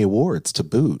Academy Awards to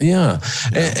boot. Yeah.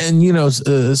 And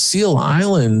Seal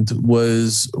Island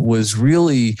was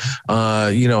really,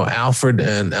 Alfred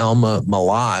and Elma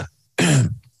Malott.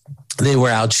 They were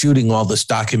out shooting all this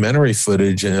documentary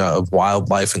footage of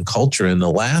wildlife and culture in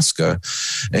Alaska.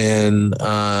 And,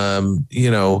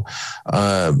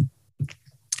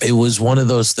 it was one of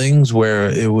those things where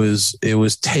it was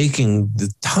taking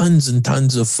the tons and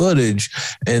tons of footage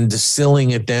and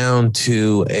distilling it down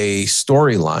to a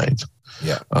storyline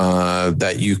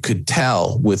that you could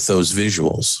tell with those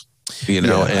visuals.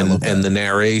 And the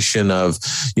narration of,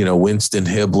 Winston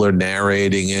Hibbler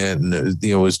narrating it, and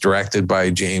it was directed by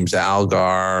James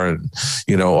Algar, and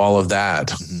all of that.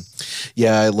 Mm-hmm.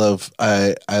 Yeah, I love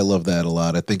that a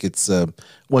lot. I think it's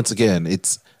once again,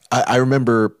 I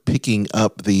remember picking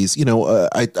up these.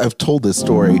 I've told this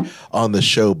story on the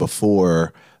show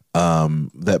before.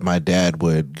 That my dad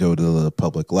would go to the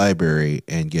public library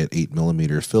and get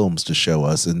 8mm films to show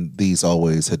us, and these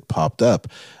always had popped up,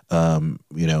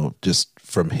 just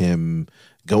from him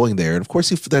going there. And of course,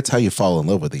 that's how you fall in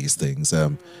love with these things.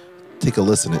 Take a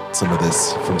listen at some of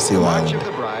this from Seal Island. The March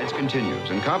of the Brides continues,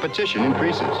 and competition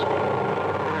increases.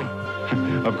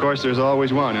 Of course, there's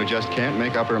always one who just can't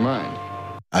make up her mind.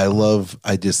 I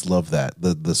just love that.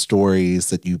 The stories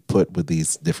that you put with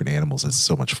these different animals is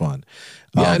so much fun.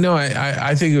 Yeah, no,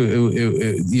 I think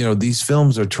these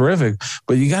films are terrific,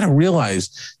 but you got to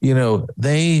realize,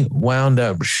 they wound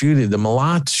up shooting. The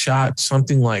Malott shot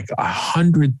something like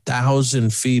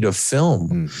 100,000 feet of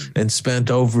film and spent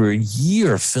over a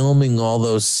year filming all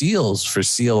those seals for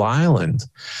Seal Island.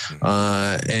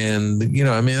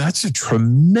 That's a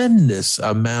tremendous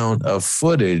amount of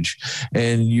footage,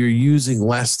 and you're using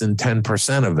less than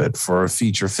 10% of it for a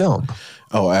feature film.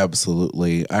 Oh,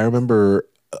 absolutely. I remember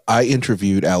I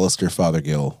interviewed Alistair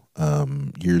Fothergill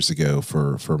years ago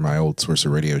for my old Source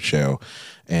of Radio show,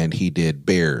 and he did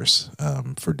bears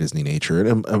for Disney Nature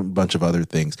and a bunch of other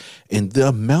things. And the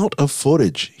amount of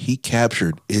footage he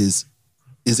captured is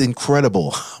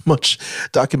incredible. How much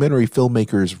documentary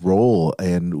filmmakers roll,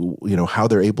 and how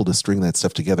they're able to string that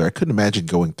stuff together. I couldn't imagine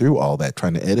going through all that,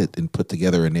 trying to edit and put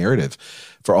together a narrative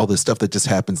for all this stuff that just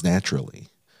happens naturally.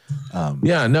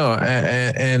 Again,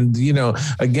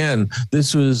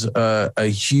 this was a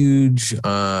huge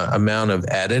amount of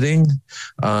editing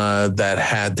that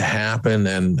had to happen.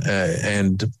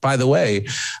 And by the way,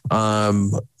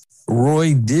 Roy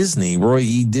E. Disney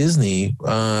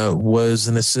was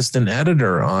an assistant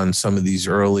editor on some of these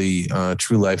early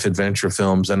true life adventure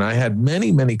films. And I had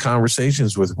many, many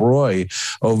conversations with Roy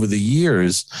over the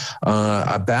years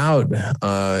about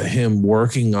him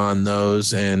working on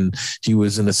those. And he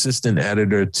was an assistant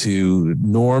editor to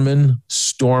Norman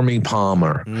Stormy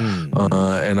Palmer.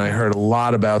 And I heard a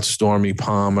lot about Stormy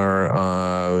Palmer,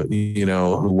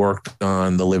 who worked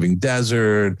on The Living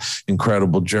Desert,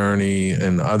 Incredible Journey,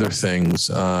 and other things,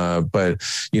 but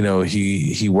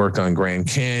he worked on Grand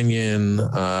Canyon,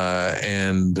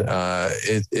 and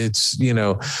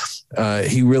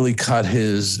he really cut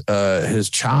his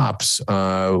chops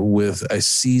with a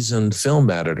seasoned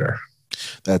film editor.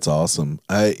 That's awesome.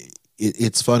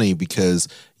 It's funny because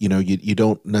you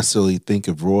don't necessarily think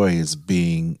of Roy as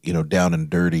being down and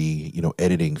dirty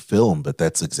editing film, but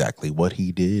that's exactly what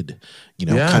he did.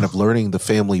 Kind of learning the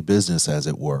family business, as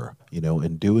it were,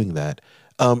 and doing that.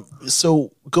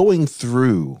 So going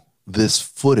through this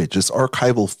footage, this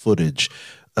archival footage,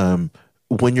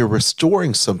 when you're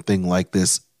restoring something like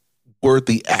this, were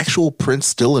the actual prints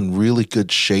still in really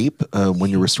good shape when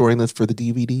you're restoring this for the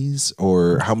DVDs,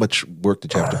 or how much work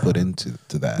did you have to put into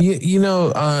that?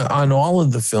 On all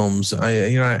of the films,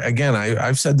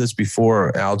 I've said this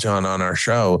before, Aljon, on our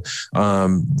show.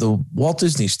 The Walt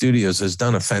Disney Studios has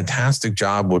done a fantastic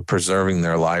job with preserving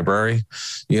their library.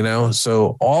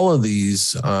 So all of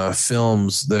these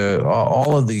films,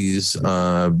 all of these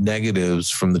negatives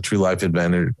from the True Life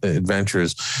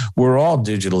Adventures were all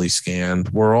digitally scanned.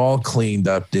 We're all cleaned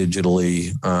up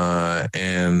digitally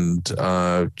and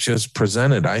just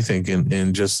presented, I think,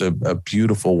 in just a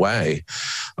beautiful way.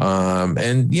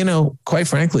 And, you know, quite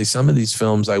frankly, some of these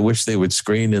films, I wish they would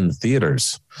screen in the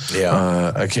theaters.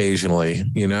 Yeah. Occasionally,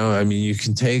 you know, I mean,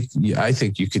 I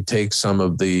think you could take some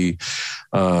of the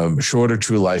shorter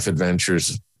true life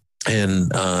adventures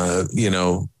and, you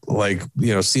know, like,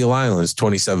 you know, Seal Island is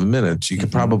 27 minutes. You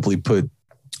could probably put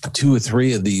 2 or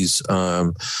 3 of these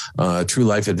true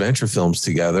life adventure films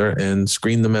together and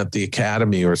screen them at the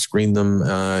Academy, or screen them,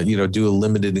 you know, do a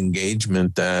limited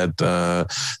engagement at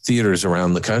theaters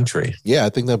around the country. Yeah, I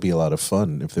think that'd be a lot of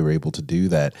fun if they were able to do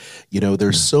that. You know,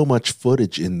 there's so much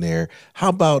footage in there. How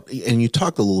about, and you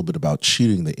talked a little bit about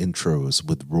shooting the intros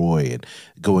with Roy and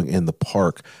going in the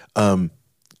park. Can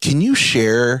you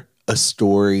share a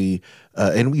story?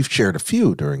 And we've shared a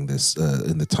few during this,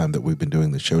 in the time that we've been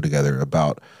doing the show together,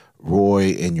 about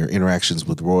Roy and your interactions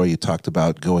with Roy. You talked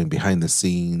about going behind the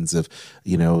scenes of,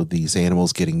 you know, these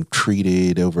animals getting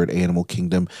treated over at Animal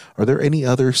Kingdom. Are there any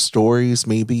other stories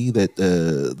maybe that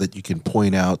that you can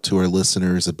point out to our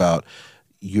listeners about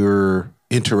your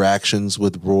interactions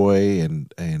with Roy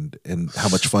and how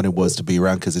much fun it was to be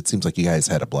around? Because it seems like you guys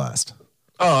had a blast.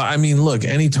 Oh, I mean, look,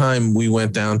 anytime we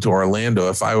went down to Orlando,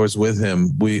 if I was with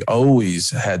him, we always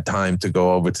had time to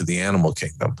go over to the Animal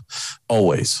Kingdom,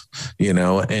 always, you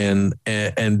know, and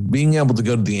being able to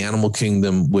go to the Animal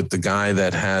Kingdom with the guy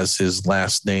that has his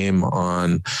last name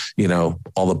on, you know,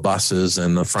 all the buses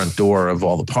and the front door of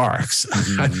all the parks.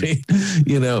 I mean,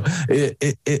 you know,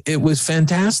 it was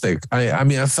fantastic. I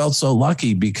mean, I felt so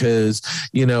lucky because,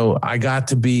 you know, I got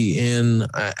to be in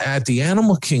at the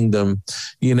Animal Kingdom,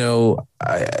 you know.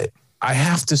 I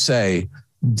have to say,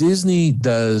 Disney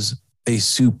does a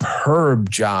superb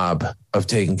job of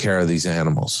taking care of these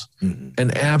animals,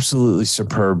 an absolutely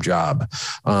superb job.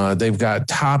 They've got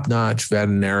top-notch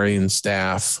veterinarian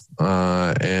staff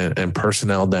and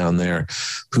personnel down there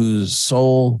whose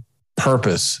sole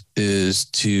purpose is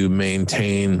to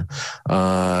maintain,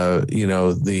 you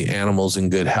know, the animals in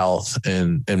good health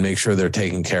and make sure they're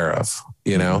taken care of.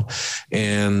 You know,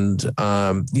 and,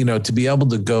 you know, to be able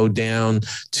to go down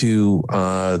to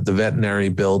the veterinary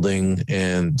building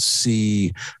and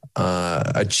see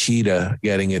a cheetah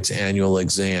getting its annual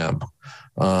exam,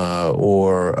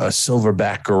 or a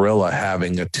silverback gorilla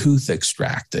having a tooth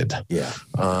extracted. Yeah.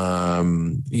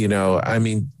 You know, I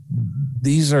mean,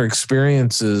 these are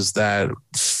experiences that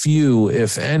few,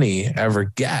 if any, ever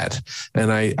get.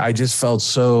 And I just felt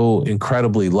so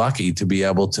incredibly lucky to be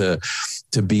able to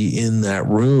be in that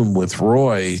room with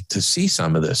Roy to see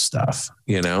some of this stuff,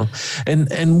 you know?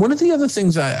 And one of the other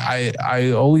things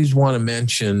I always want to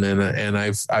mention, and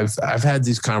I've had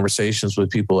these conversations with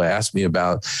people who ask me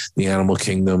about the Animal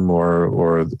Kingdom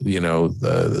or you know,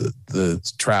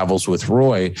 the travels with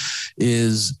Roy,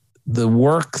 is the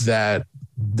work that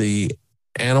the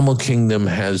Animal Kingdom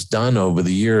has done over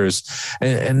the years.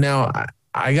 And now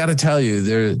I got to tell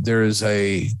you, there's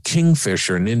a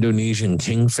kingfisher, an Indonesian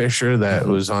kingfisher that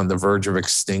was on the verge of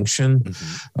extinction.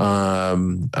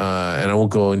 And I won't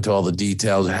go into all the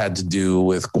details. It had to do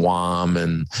with Guam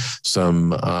and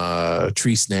some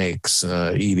tree snakes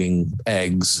eating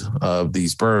eggs of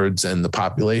these birds, and the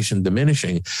population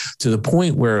diminishing to the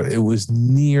point where it was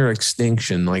near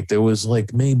extinction. Like there was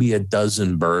like maybe a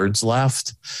dozen birds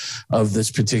left of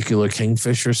this particular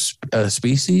kingfisher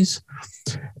species.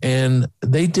 And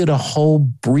they did a whole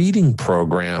breeding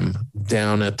program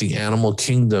down at the Animal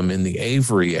Kingdom in the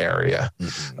Avery area,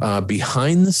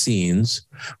 behind the scenes,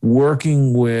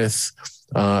 working with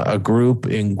a group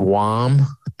in Guam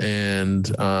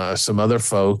and some other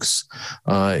folks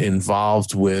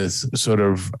involved with sort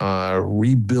of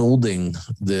rebuilding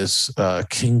this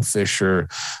kingfisher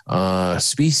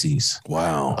species.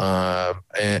 Wow.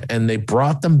 And they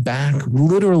brought them back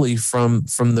literally from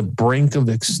the brink of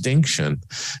extinction.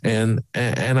 And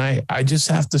I just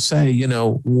have to say, you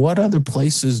know, what other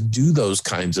places do those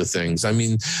kinds of things? I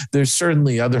mean, there's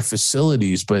certainly other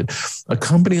facilities, but a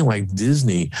company like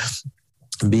Disney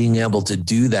being able to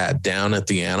do that down at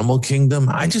the Animal Kingdom,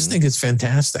 I just think it's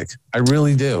fantastic. I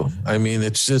really do. I mean,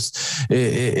 it's just,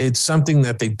 it's something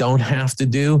that they don't have to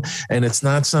do. And it's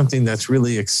not something that's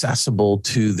really accessible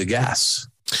to the guests.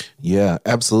 Yeah,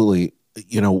 absolutely.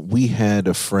 You know, we had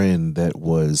a friend that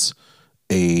was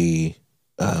for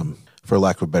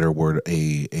lack of a better word,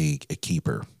 a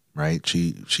keeper, right?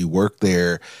 She worked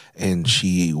there and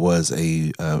she was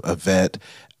a vet.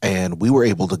 And we were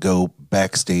able to go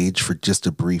backstage for just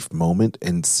a brief moment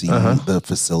and see the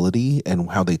facility and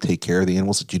how they take care of the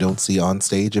animals that you don't see on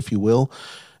stage, if you will.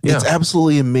 It's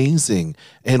absolutely amazing.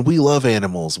 And we love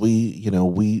animals. We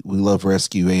love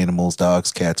rescue animals,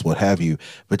 dogs, cats, what have you.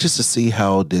 But just to see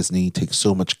how Disney takes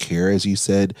so much care, as you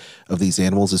said, of these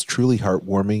animals is truly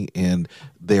heartwarming, and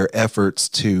their efforts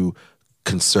to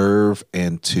conserve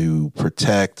and to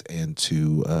protect and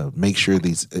to make sure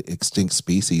these extinct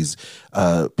species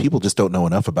people just don't know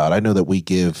enough about. I know that we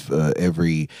give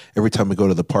every time we go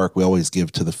to the park, we always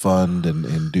give to the fund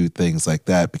and do things like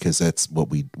that because that's what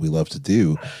we love to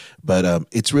do. But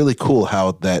it's really cool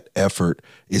how that effort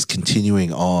is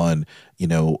continuing on,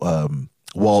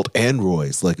 Walt and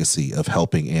Roy's legacy of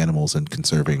helping animals and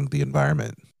conserving the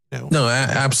environment. No,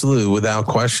 absolutely, without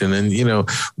question. And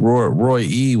Roy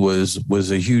E.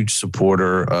 was a huge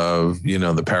supporter of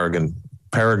the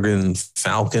Peregrine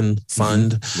Falcon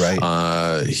Fund.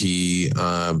 Right. He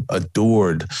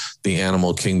adored the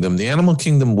animal kingdom. The animal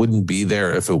kingdom wouldn't be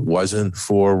there if it wasn't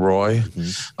for Roy.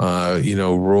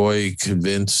 Roy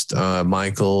convinced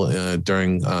Michael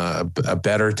during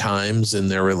better times in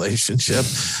their relationship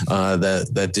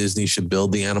that Disney should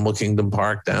build the Animal Kingdom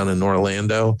park down in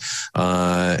Orlando.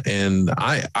 And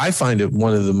I find it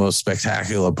one of the most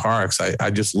spectacular parks. I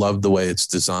just love the way it's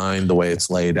designed, the way it's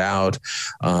laid out.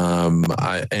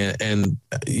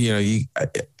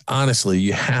 Honestly,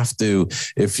 you have to,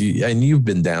 you've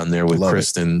been down there with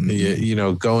Kristen,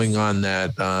 going on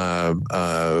that,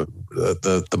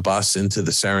 the bus into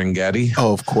the Serengeti.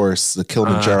 Oh, of course. The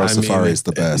Kilimanjaro Safari is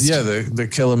the best. Yeah. The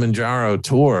Kilimanjaro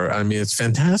tour. I mean, it's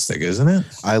fantastic, isn't it?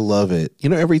 I love it.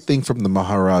 Everything from the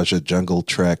Maharaja Jungle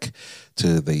Trek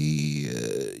to the,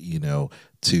 you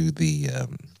said the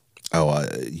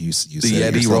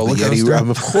Yeti yourself, roller the Yeti,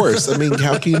 coaster? of course. I mean,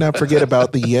 how can you not forget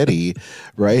about the Yeti,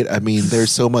 right? I mean,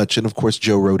 there's so much. And of course,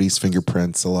 Joe Rohde's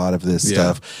fingerprints, a lot of this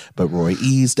stuff, but Roy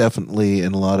E.'s definitely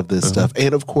in a lot of this stuff.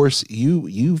 And of course,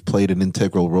 you've played an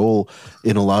integral role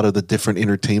in a lot of the different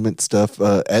entertainment stuff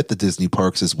at the Disney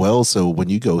parks as well. So when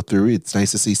you go through, it's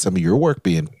nice to see some of your work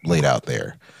being laid out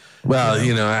there. Well,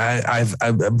 I've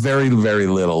very, very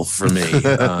little for me,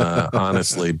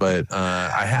 honestly. But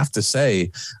I have to say,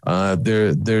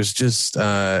 there's just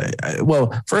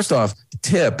first off,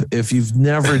 tip: if you've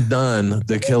never done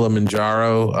the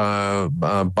Kilimanjaro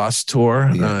bus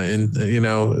tour,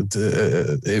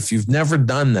 if you've never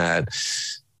done that,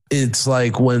 it's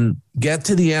like get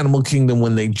to the Animal Kingdom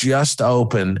when they just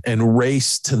open and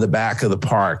race to the back of the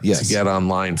park to get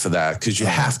online for that, because you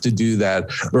have to do that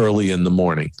early in the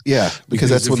morning. Yeah, because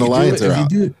that's when the lions are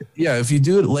out. If you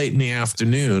do it late in the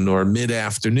afternoon or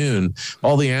mid-afternoon,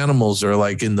 all the animals are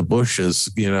like in the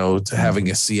bushes, having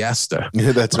a siesta.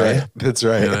 Yeah, that's right. That's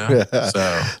right.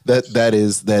 So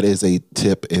that is a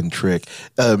tip and trick.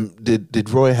 Did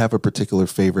Roy have a particular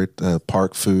favorite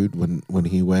park food when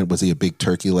he went? Was he a big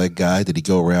turkey leg guy? Did he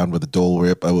go around with a Dole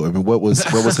Whip? I mean, what was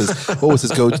his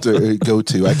go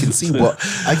to? I can see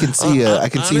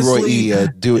honestly, Roy E.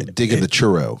 digging the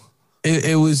churro.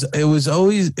 It was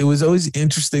always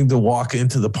interesting to walk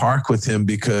into the park with him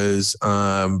because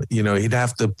he'd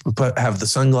have to have the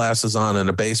sunglasses on and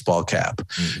a baseball cap,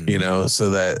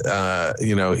 so that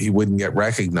he wouldn't get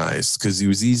recognized, because he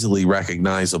was easily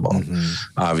recognizable,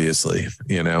 obviously,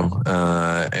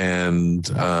 but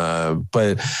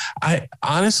I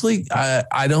honestly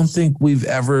I don't think we've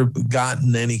ever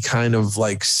gotten any kind of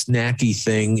like snacky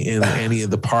thing in any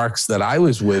of the parks that I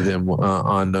was with him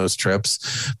on those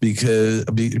trips, because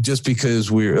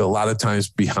we're a lot of times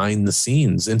behind the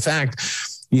scenes. In fact,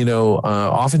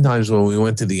 oftentimes when we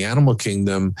went to the Animal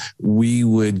Kingdom, we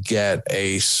would get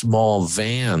a small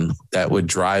van that would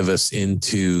drive us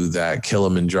into that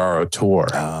Kilimanjaro tour.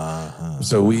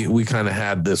 So we kind of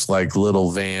had this like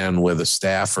little van with a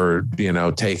staffer,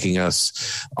 taking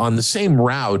us on the same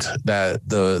route that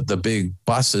the big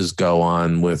buses go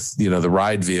on with, the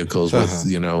ride vehicles with,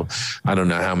 I don't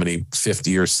know how many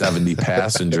 50 or 70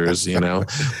 passengers,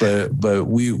 but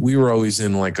we were always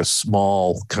in like a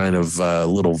small kind of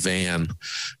little van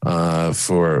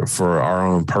for our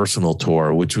own personal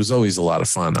tour, which was always a lot of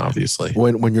fun, obviously.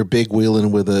 When you're big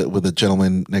wheeling with a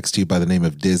gentleman next to you by the name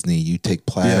of Disney, you take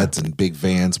plaids and big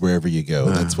vans wherever you go.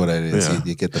 That's what it is.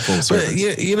 You get the full service.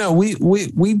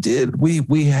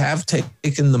 We have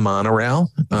taken the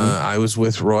monorail. I was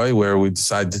with Roy where we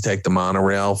decided to take the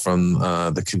monorail from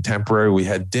the Contemporary. We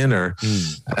had dinner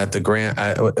at the Grand.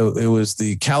 It was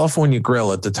the California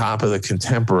Grill at the top of the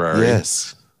Contemporary.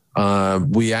 Yes.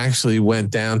 We actually went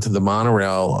down to the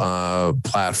monorail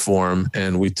platform,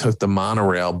 and we took the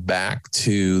monorail back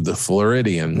to the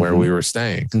Floridian where we were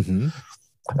staying.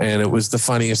 And it was the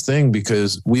funniest thing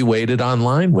because we waited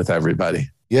online with everybody.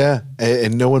 Yeah.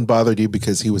 And no one bothered you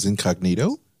because he was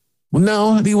incognito? Well,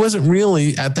 no, he wasn't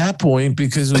really at that point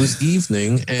because it was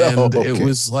evening and it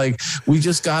was like we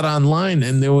just got online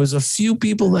and there was a few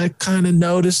people that kind of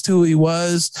noticed who he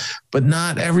was, but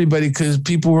not everybody because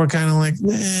people were kind of like,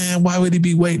 why would he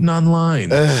be waiting online?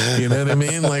 You know what I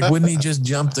mean? Like, wouldn't he just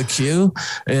jump the queue?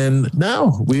 And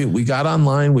no, we got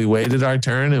online, we waited our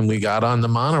turn and we got on the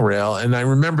monorail. And I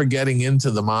remember getting into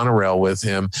the monorail with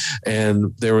him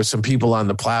and there were some people on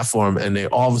the platform and they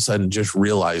all of a sudden just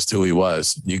realized who he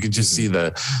was. You could just see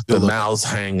the mouths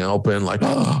hang open like,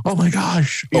 oh my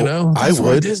gosh, I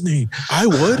would. Disney. I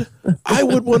would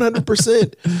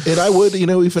 100%. And I would,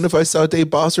 even if I saw Dave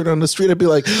Bossert on the street, I'd be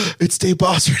like, it's Dave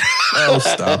Bossert. Oh,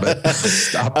 stop it.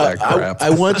 Stop that crap. I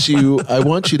want you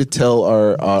to tell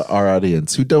our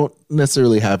audience who don't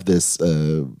necessarily have this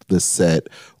set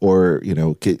or,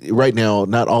 right now,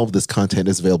 not all of this content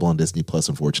is available on Disney Plus,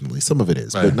 unfortunately. Some of it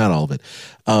is, but not all of it.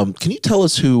 Can you tell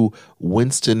us who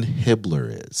Winston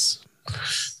Hibler is?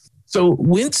 So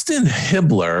Winston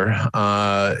Hibler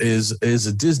is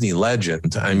a Disney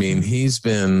legend. I mean, he's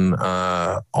been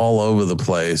all over the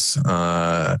place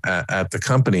at the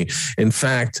company. In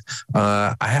fact,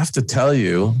 I have to tell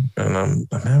you, and I'm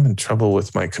having trouble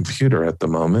with my computer at the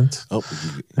moment. Oh,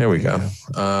 there we go.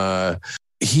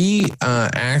 He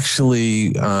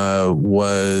actually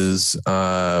was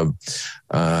a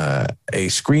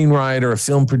screenwriter, a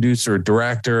film producer, a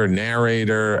director, a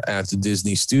narrator at the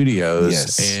Disney Studios.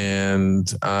 Yes.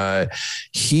 And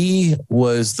he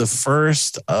was the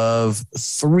first of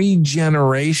 3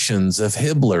 generations of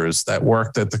Hiblers that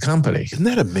worked at the company. Isn't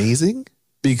that amazing?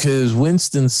 Because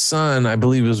Winston's son, I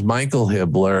believe it was Michael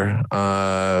Hibler,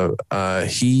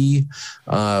 he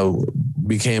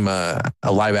became a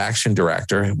live action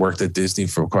director, worked at Disney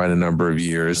for quite a number of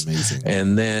years. Amazing.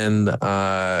 And then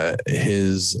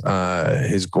his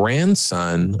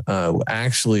grandson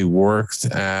actually worked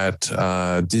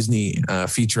at Disney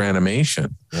Feature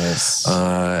Animation. Yes.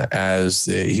 As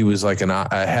he was like a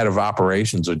head of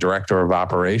operations or director of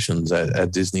operations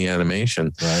at Disney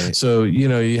Animation. Right. So,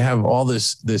 you have all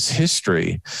this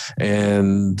history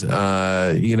and,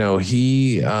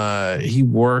 he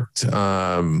worked,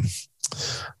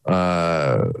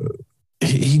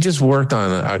 he just worked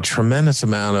on a tremendous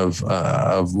amount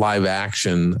of live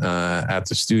action at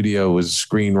the studio, was a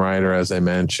screenwriter, as I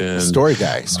mentioned. Story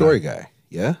guy.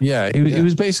 Yeah. Yeah. He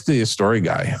was basically a story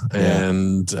guy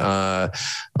and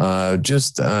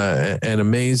just an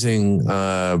amazing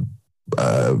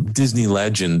Disney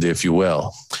legend, if you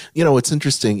will. It's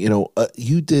interesting.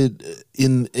 You did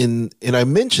and I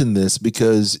mentioned this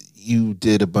because you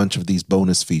did a bunch of these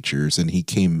bonus features and he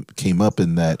came up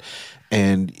in that.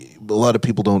 And a lot of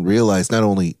people don't realize not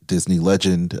only Disney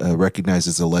legend, recognized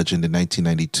as a legend in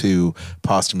 1992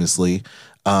 posthumously,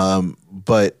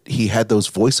 but he had those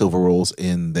voiceover roles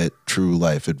in that True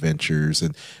Life Adventures.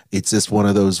 And it's just one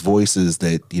of those voices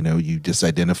that, you just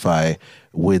identify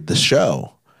with the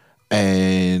show.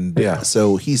 And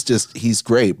so he's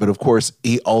great. But of course,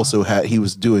 he also he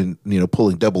was doing,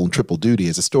 pulling double and triple duty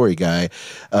as a story guy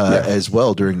as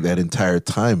well during that entire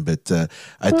time. But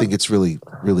I think it's really,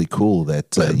 really cool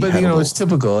that. But it's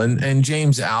typical. And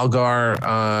James Algar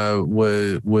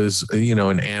was an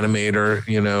animator.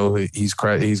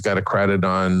 He's got a credit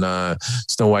on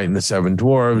Snow White and the Seven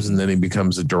Dwarves. And then he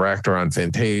becomes a director on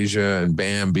Fantasia and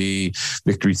Bambi,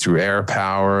 Victory Through Air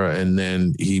Power. And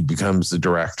then he becomes the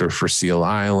director for Seal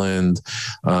Island.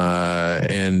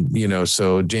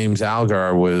 So James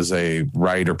Algar was a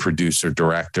writer, producer,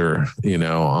 director,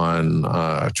 on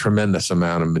a tremendous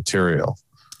amount of material.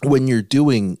 When you're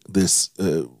doing this,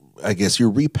 I guess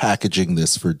you're repackaging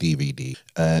this for DVD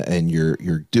and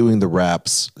you're doing the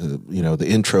wraps, the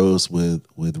intros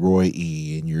with Roy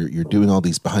E. and you're doing all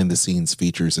these behind the scenes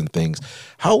features and things.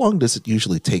 How long does it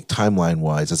usually take timeline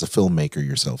wise as a filmmaker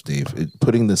yourself, Dave,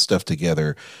 putting this stuff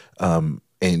together?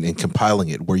 And compiling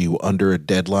it, were you under a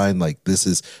deadline? Like this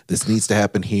needs to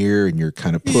happen here, and you're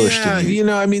kind of pushed. Yeah,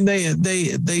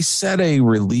 they set a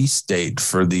release date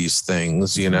for these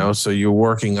things, so you're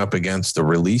working up against the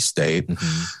release date,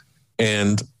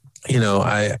 and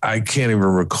I can't even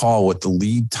recall what the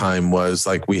lead time was.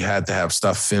 Like we had to have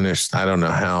stuff finished. I don't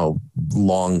know how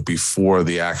long before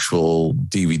the actual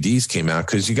DVDs came out,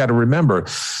 because you got to remember,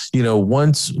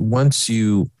 once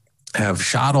you have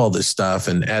shot all this stuff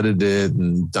and edited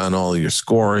and done all your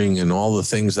scoring and all the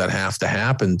things that have to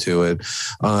happen to it,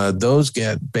 those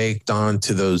get baked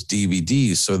onto those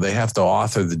DVDs. So they have to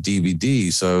author the DVD.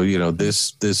 So,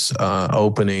 this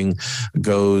opening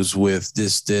goes with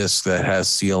this disc that has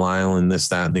Seal Island, this,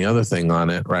 that, and the other thing on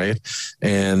it, right?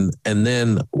 And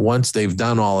then once they've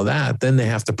done all of that, then they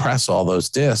have to press all those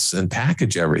discs and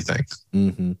package everything.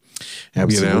 Mm-hmm.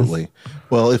 Absolutely.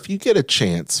 Well, if you get a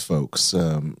chance, folks,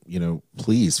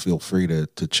 please feel free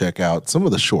to check out some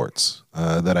of the shorts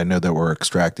that I know that were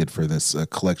extracted for this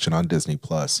collection on Disney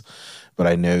Plus. But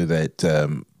I know that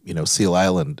Seal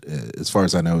Island, as far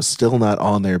as I know, is still not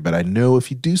on there. But I know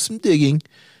if you do some digging,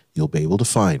 you'll be able to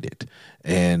find it.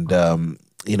 And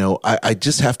I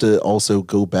just have to also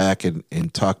go back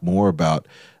and talk more about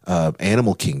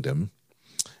Animal Kingdom.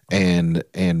 And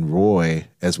Roy,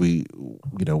 as we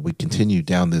continue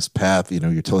down this path,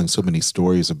 you're telling so many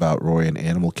stories about Roy and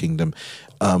Animal Kingdom.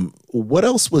 What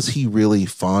else was he really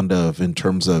fond of in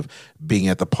terms of being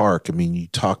at the park? I mean, you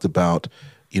talked about,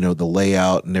 the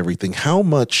layout and everything. How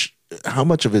much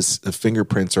of his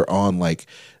fingerprints are on, like,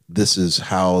 this is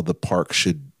how the park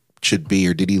should be,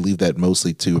 or did he leave that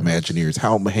mostly to Imagineers?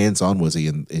 How hands-on was he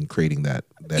in creating that?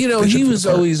 He was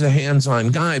always a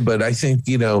hands-on guy, but I think,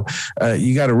 you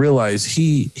got to realize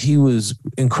he was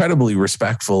incredibly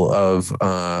respectful of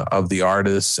the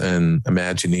artists and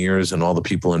Imagineers and all the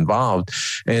people involved.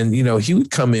 And, he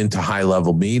would come into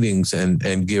high-level meetings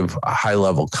and give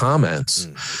high-level comments,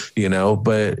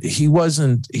 but he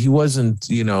wasn't,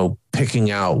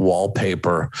 picking out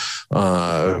wallpaper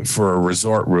for a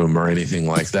resort room or anything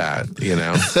like that. You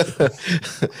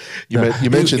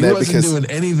mentioned that he wasn't doing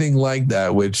anything like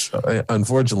that, which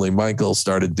unfortunately Michael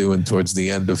started doing towards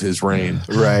the end of his reign.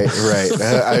 Right.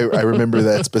 I remember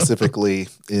that specifically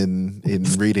in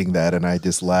reading that, and I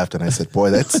just laughed and I said, "Boy,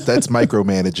 that's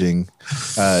micromanaging."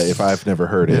 If I've never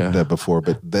heard it before,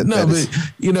 but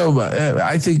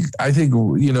I think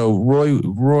Roy.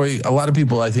 A lot of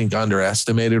people I think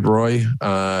underestimated Roy.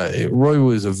 Roy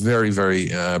was a very, very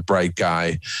bright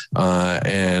guy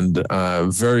and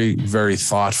very, very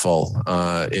thoughtful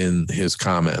in his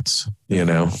comments.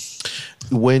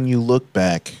 When you look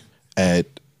back at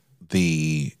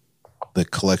the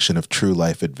collection of True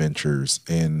Life Adventures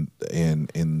and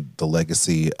the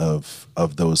legacy of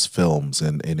those films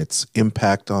and its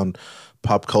impact on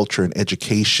pop culture and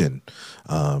education,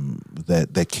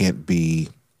 that can't be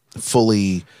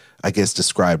fully, I guess,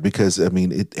 described, because I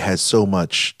mean it has so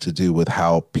much to do with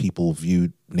how people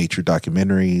view nature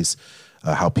documentaries,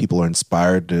 how people are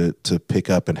inspired to pick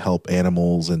up and help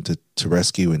animals and to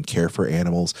rescue and care for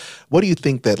animals. What do you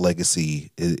think that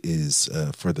legacy is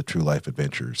for the True Life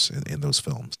Adventures in those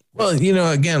films? Well,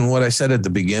 again, what I said at the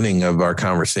beginning of our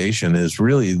conversation is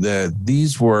really that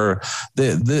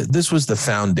this was the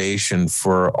foundation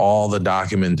for all the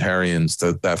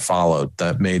documentarians that followed,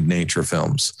 that made nature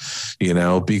films,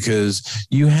 because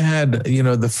you had,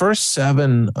 the first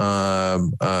seven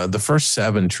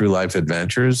True Life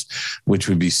Adventures, which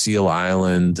would be Seal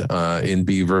Island, in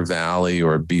Beaver Valley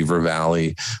or Beaver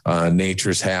Valley,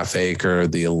 Nature's Half Acre,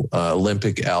 the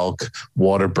Olympic Elk,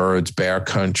 Waterbirds, Bear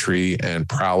Country, and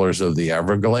Prowlers of the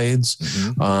Everglades.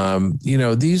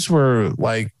 Mm-hmm. These were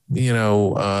like,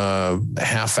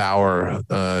 half-hour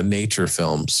nature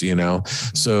films,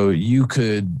 so you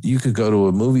could go to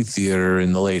a movie theater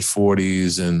in the late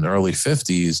 40s and early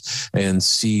 50s and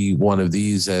see one of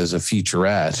these as a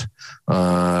featurette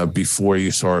before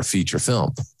you saw a feature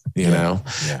film.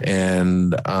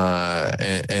 And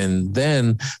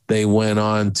then they went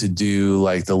on to do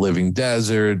like The Living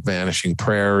Desert, Vanishing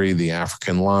Prairie, The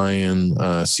African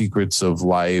Lion, Secrets of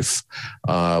Life,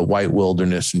 White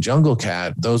Wilderness, and Jungle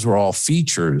Cat. Those were all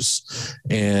features.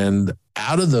 And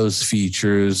out of those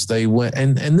features, they went,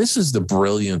 and this is the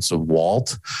brilliance of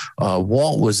Walt.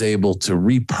 Walt was able to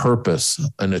repurpose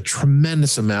a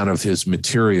tremendous amount of his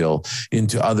material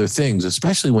into other things,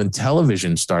 especially when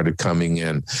television started coming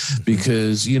in,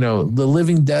 because, The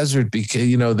Living Desert,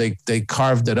 they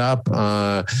carved it up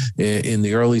in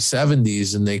the early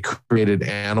 70s, and they created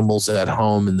Animals at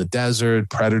Home in the Desert,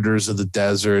 Predators of the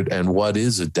Desert, and What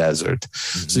is a Desert?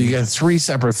 Mm-hmm. So you got three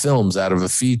separate films out of a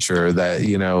feature that,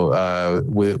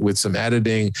 with some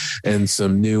editing and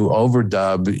some new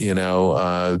overdub,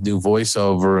 new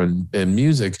voiceover and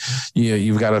music,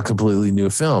 you've got a completely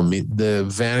new film. The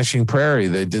Vanishing Prairie,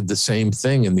 they did the same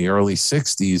thing in the early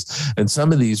 60s. And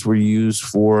some of these were used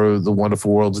for The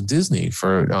Wonderful World of Disney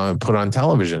for put on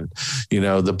television.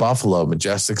 The buffalo,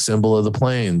 majestic symbol of the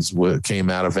plains, came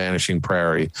out of Vanishing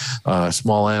Prairie.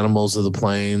 Small Animals of the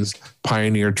Plains,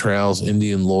 Pioneer Trails,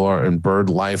 Indian Lore, and Bird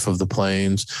Life of the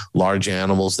Plains, Large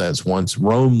Animals That's Once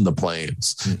Roamed the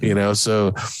Plains. Mm-hmm.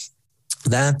 So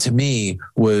that to me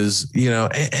was,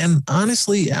 and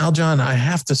honestly, Aljon, I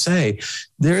have to say,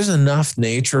 there's enough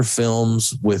nature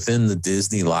films within the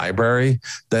Disney library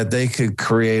that they could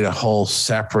create a whole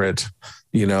separate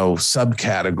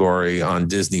subcategory on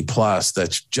Disney Plus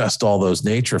that's just all those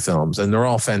nature films, and they're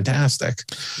all fantastic.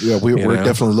 Yeah, we're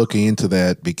definitely looking into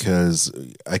that, because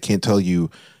I can't tell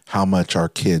you how much our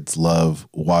kids love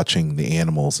watching the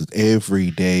animals.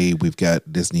 Every day we've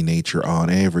got Disney Nature on.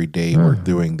 Every day we're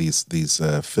doing these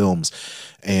films,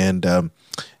 and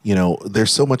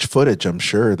there's so much footage, I'm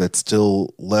sure, that's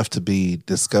still left to be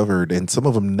discovered, and some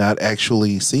of them not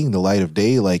actually seeing the light of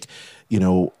day. Like,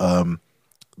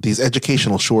 these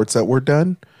educational shorts that were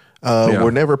done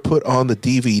were never put on the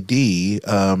DVD.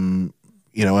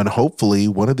 And hopefully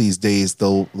one of these days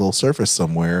they'll surface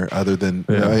somewhere other than,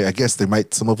 I guess they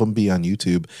might, some of them be on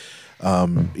YouTube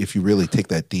if you really take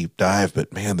that deep dive.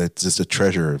 But man, that's just a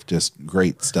treasure of just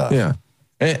great stuff. Yeah.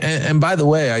 And by the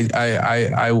way,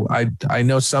 I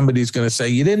know somebody's going to say,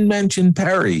 you didn't mention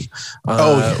Perry.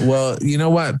 Well, you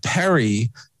know what? Perry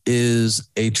is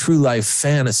a true life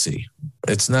fantasy.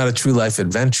 It's not a true life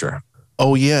adventure.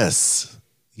 Oh, yes.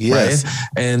 Yes. Right?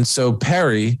 And so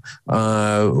Perry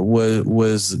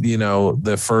was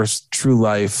the first true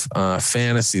life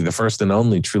fantasy, the first and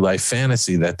only true life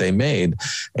fantasy that they made.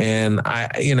 And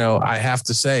I have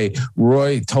to say,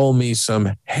 Roy told me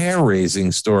some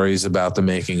hair-raising stories about the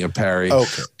making of Perry.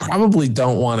 Okay. Probably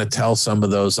don't want to tell some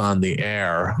of those on the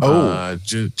air.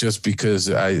 Just because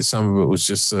some of it was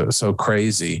just so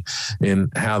crazy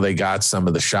in how they got some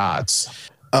of the shots.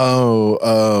 Yeah,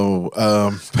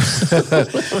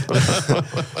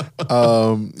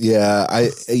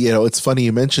 it's funny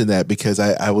you mentioned that, because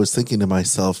I was thinking to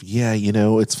myself,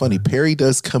 it's funny. Perry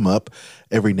does come up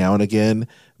every now and again,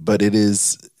 but it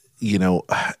is, you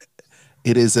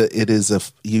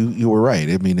were right.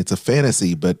 I mean, it's a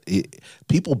fantasy, but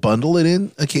people bundle it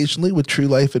in occasionally with true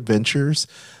life adventures,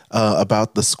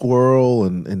 about the squirrel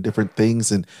and different things.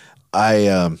 And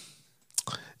I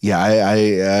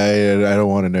don't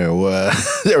want to know,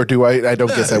 or do I? I don't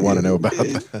guess I want to know about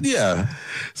that. Yeah,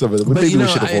 some of them. Maybe we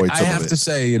should avoid some of it. I have to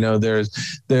say,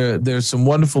 there's some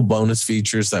wonderful bonus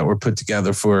features that were put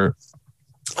together for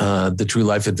the True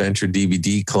Life Adventure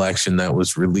DVD collection that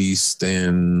was released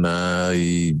in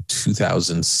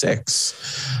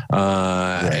 2006.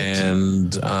 Right.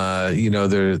 And,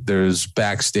 there's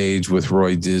backstage with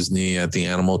Roy Disney at the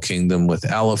Animal Kingdom with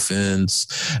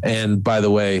elephants. And by the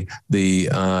way,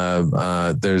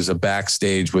 there's a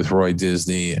backstage with Roy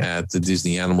Disney at the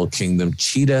Disney Animal Kingdom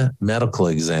cheetah medical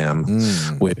exam,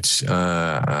 which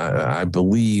I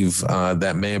believe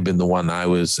that may have been the one I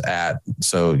was at.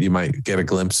 So you might get a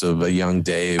glimpse of a young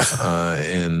Dave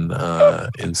in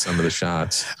some of the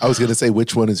shots. I was going to say,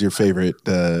 which one is your favorite?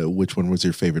 Which one was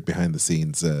your favorite behind the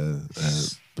scenes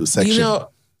section?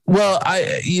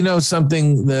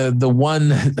 Something. The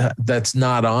one that's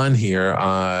not on here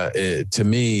to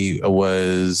me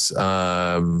was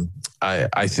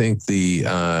I think the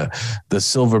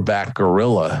silverback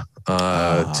gorilla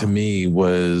to me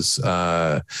was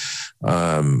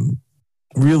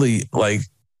really like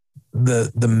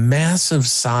the massive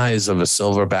size of a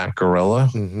silverback gorilla.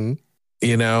 Mm-hmm.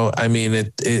 I mean,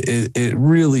 it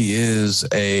really is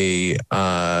a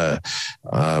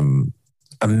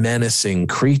menacing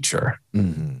creature.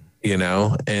 Mm-hmm.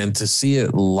 And to see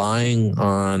it lying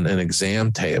on an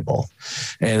exam table,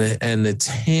 and its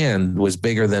hand was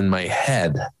bigger than my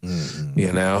head.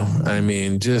 Mm-hmm. I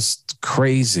mean, just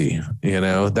crazy.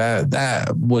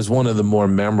 That was one of the more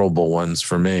memorable ones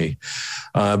for me.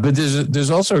 But there's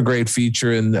also a great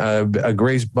feature and a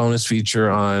great bonus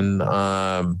feature on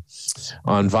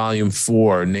Volume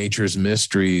 4, Nature's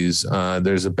Mysteries.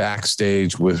 There's a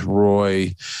backstage with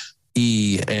Roy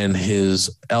E. and his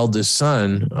eldest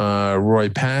son, Roy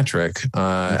Patrick,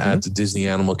 at the Disney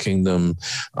Animal Kingdom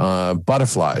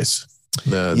butterflies,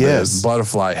 the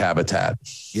butterfly habitat.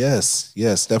 Yes,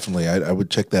 definitely. I would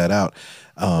check that out.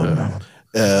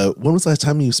 When was the last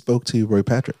time you spoke to Roy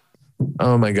Patrick?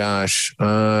 Oh my gosh.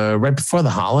 Right before the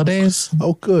holidays.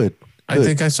 Oh, good. I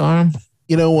think I saw him.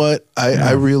 You know what?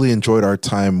 I really enjoyed our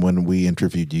time when we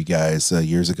interviewed you guys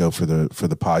years ago for the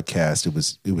podcast.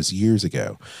 It was years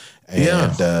ago.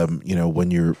 And,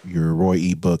 when your Roy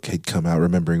E. book had come out,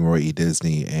 Remembering Roy E.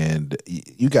 Disney, and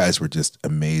you guys were just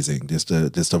amazing. Just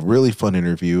a really fun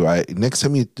interview. Next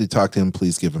time you talk to him,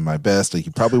 please give him my best. He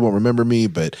probably won't remember me,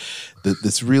 but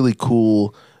it's really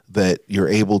cool that you're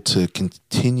able to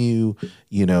continue,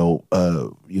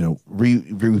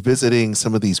 revisiting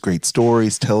some of these great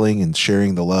stories, telling and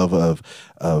sharing the love of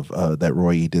that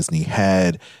Roy E. Disney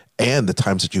had, and the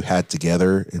times that you had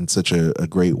together in such a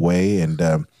great way.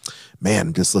 And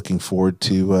man, just looking forward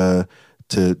to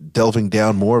to delving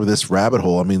down more of this rabbit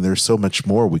hole. I mean, there's so much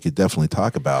more we could definitely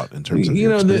talk about in terms of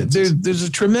there's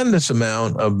a tremendous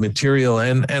amount of material,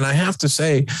 and I have to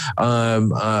say,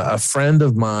 a friend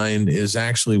of mine is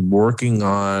actually working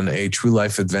on a True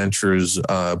Life Adventures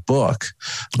book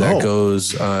that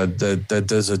goes that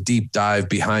does a deep dive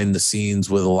behind the scenes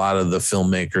with a lot of the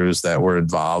filmmakers that were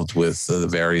involved with the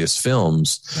various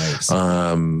films. Nice.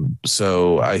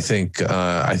 So I think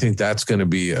that's going to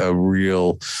be a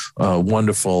real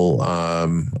wonderful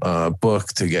book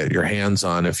to get your hands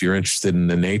on if you're interested in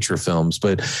the nature films.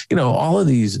 But all of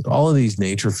these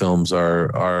nature films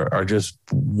are just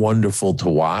wonderful to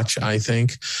watch, I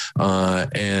think.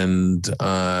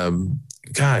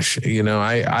 Gosh,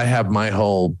 I have my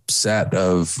whole set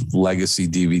of legacy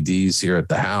DVDs here at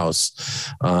the house.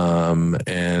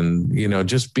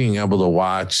 Just being able to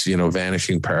watch,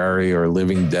 Vanishing Prairie or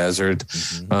Living Desert,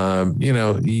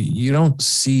 you don't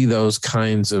see those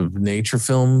kinds of nature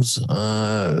films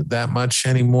that much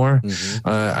anymore.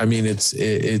 I mean,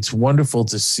 it's wonderful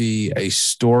to see a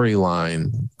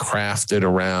storyline crafted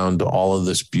around all of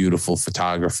this beautiful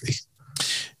photography.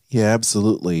 Yeah,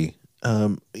 absolutely.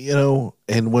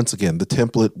 And once again, the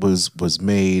template was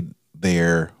made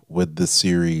there with the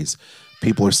series.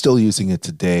 People are still using it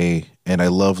today, and I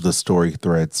love the story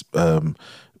threads. The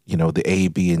A,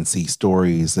 B, and C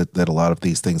stories that a lot of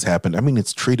these things happen. I mean,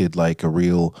 it's treated like a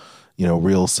real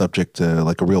subject,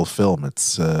 like a real film.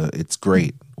 It's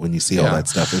great when you see all that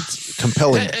stuff. It's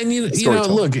compelling. And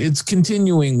look, it's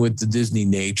continuing with the Disney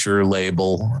Nature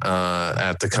label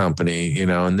at the company,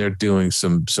 and they're doing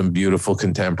some beautiful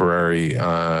contemporary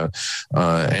animal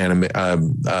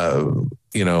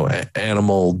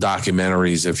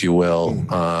documentaries, if you will.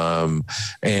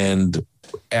 And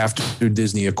after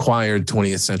Disney acquired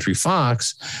 20th Century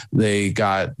Fox, they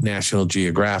got National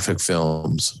Geographic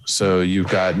Films. So you've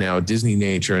got now Disney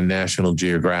Nature and National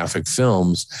Geographic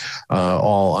Films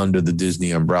all under the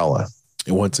Disney umbrella.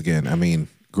 And once again, I mean,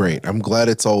 great. I'm glad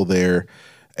it's all there.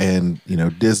 And,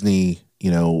 Disney,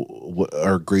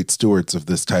 are great stewards of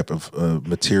this type of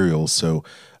material. So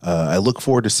I look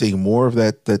forward to seeing more of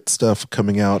that stuff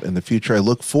coming out in the future. I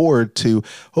look forward to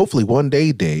hopefully one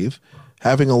day, Dave,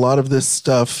 having a lot of this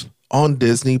stuff on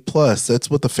Disney Plus.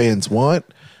 That's what the fans want.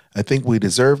 I think we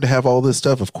deserve to have all this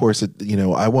stuff. Of course,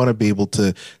 I want to be able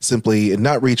to simply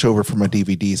not reach over for my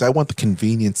DVDs. I want the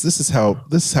convenience. This is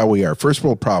how we are. First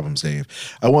world problems, Dave.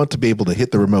 I want to be able to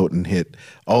hit the remote and hit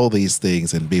all these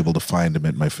things and be able to find them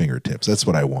at my fingertips. That's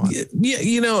what I want.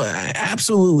 Yeah,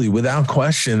 absolutely, without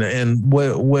question. And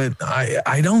what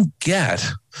I don't get,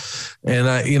 and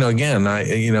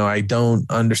I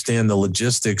don't understand the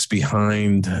logistics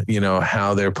behind,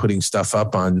 how they're putting stuff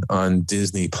up on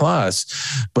Disney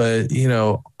Plus, but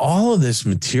all of this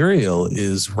material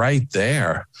is right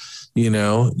there.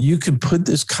 You could put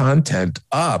this content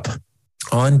up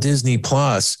on Disney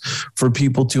Plus for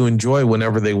people to enjoy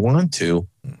whenever they want to.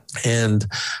 And,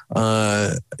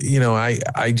 I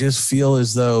just feel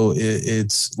as though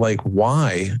it's like,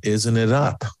 why isn't it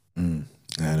up?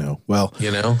 I know. Well,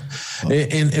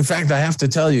 in fact, I have to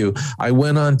tell you, I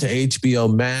went on to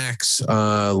HBO Max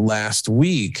last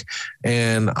week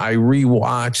and I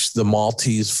rewatched The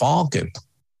Maltese Falcon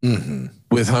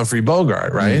with Humphrey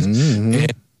Bogart, right?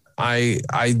 And I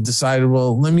decided,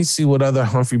 well, let me see what other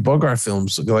Humphrey Bogart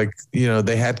films like.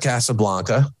 They had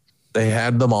Casablanca, they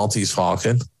had The Maltese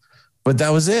Falcon, but that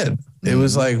was it. It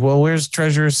was like, well, where's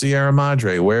Treasure of Sierra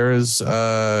Madre? Where is, Key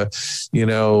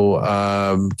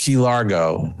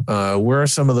Largo? Where are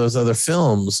some of those other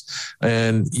films?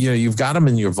 And, you've got them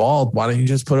in your vault. Why don't you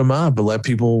just put them up and let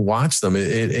people watch them?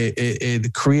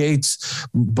 It creates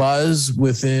buzz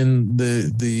within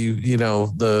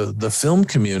the film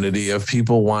community of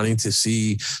people wanting to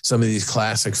see some of these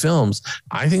classic films.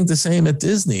 I think the same at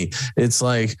Disney. It's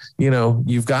like,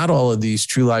 you've got all of these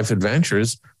True Life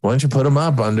Adventures. Why don't you put them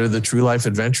up under the True Life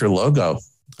Adventure logo?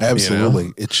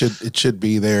 Absolutely. It should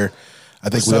be there. I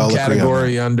think we all agree on that.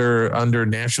 Category under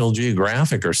National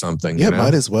Geographic or something. Yeah,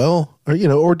 might as well.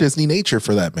 Or Disney Nature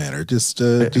for that matter. Just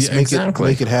make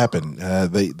it happen.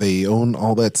 They own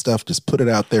all that stuff. Just put it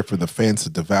out there for the fans to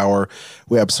devour.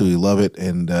 We absolutely love it.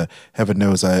 And heaven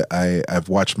knows I've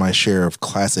watched my share of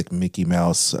classic Mickey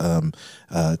Mouse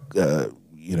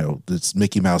this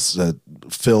Mickey Mouse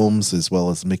films as well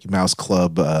as Mickey Mouse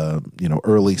Club,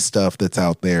 early stuff that's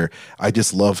out there. I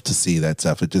just love to see that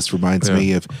stuff. It just reminds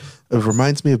me of It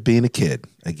reminds me of being a kid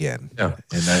again. Yeah.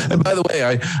 And by the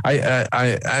way,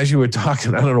 I as you were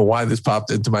talking, I don't know why this popped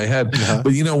into my head,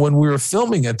 but when we were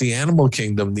filming at the Animal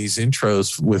Kingdom, these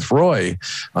intros with Roy,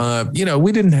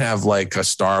 we didn't have like a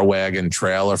Star Wagon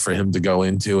trailer for him to go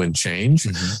into and change.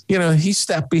 He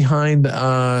stepped behind,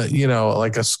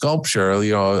 like a sculpture,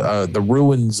 the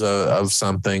ruins of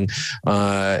something,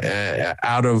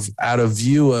 out of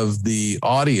view of the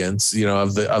audience,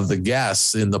 of the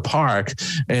guests in the park,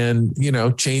 and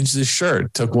changed his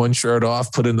shirt, took one shirt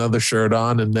off, put another shirt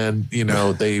on, and then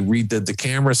they redid the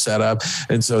camera setup,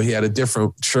 and so he had a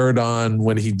different shirt on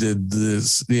when he did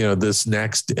this this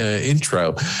next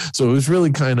intro. So it was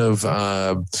really kind of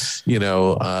I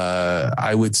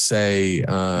would say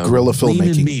guerrilla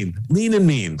filmmaking. Lean and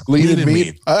mean.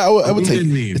 I would say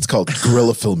it's called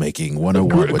guerrilla filmmaking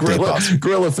 101 with Dave Bosser.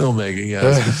 Guerrilla filmmaking,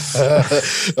 yes.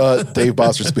 Dave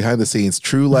Bosser's behind the scenes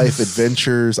true life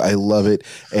adventures. I love it.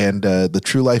 And the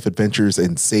true life adventures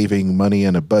in saving money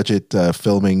on a budget,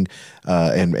 filming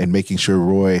and making sure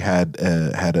Roy had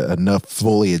enough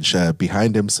foliage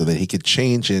behind him so that he could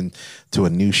change into a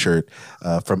new shirt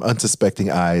from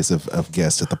unsuspecting eyes of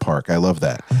guests at the park. I love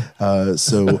that.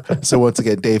 So once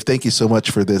again, Dave, thank you so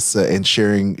much for this and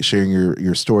sharing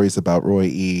your stories about Roy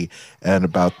E. and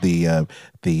about the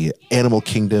Animal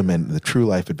Kingdom and the true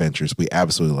life adventures. We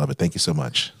absolutely love it. Thank you so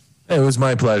much. It was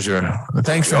my pleasure.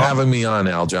 Thanks for having me on,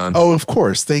 Aljon. Oh, of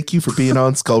course. Thank you for being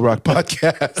on Skull Rock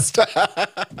Podcast.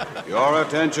 Your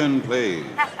attention, please.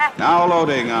 Now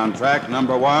loading on track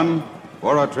number 1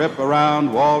 for a trip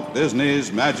around Walt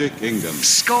Disney's Magic Kingdom.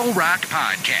 Skull Rock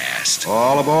Podcast.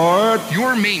 All aboard.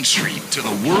 Your Main Street to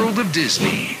the world of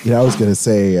Disney. I was going to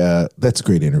say, that's a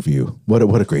great interview. What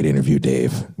a great interview,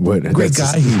 Dave. Great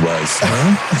guy he was.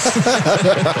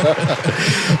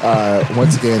 Huh?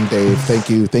 Once again, Dave, thank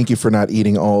you. Thank you for not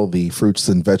eating all the fruits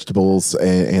and vegetables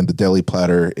and the deli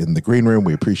platter in the green room.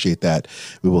 We appreciate that.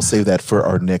 We will save that for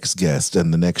our next guest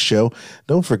and the next show.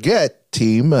 Don't forget,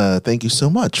 team, thank you so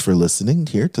much for listening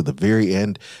here to the very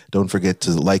end. Don't forget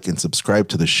to like and subscribe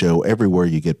to the show everywhere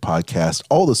you get podcasts,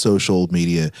 all the social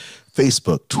media,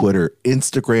 Facebook, Twitter,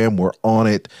 Instagram. We're on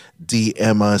it.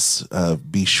 DM us.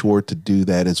 Be sure to do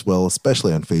that as well,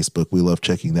 especially on Facebook. We love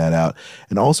checking that out.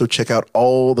 And also check out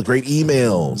all the great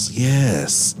emails.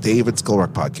 Yes. Dave at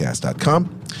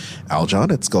skullrockpodcast.com.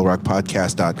 Aljon at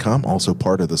skullrockpodcast.com. Also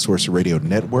part of the Sorcerer Radio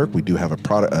Network. We do have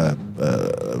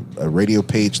a radio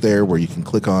page there where you can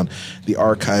click on the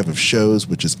archive of shows,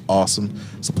 which is awesome.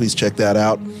 So please check that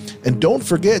out. And don't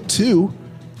forget, too,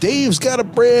 Dave's got a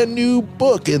brand new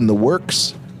book in the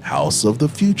works, House of the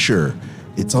Future.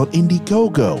 It's on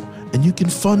Indiegogo, and you can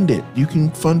fund it. You can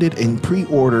fund it and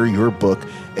pre-order your book,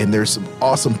 and there's some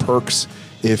awesome perks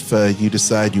if you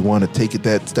decide you want to take it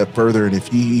that step further. And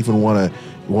if you even want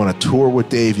to tour with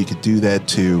Dave, you could do that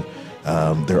too.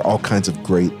 There are all kinds of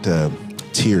great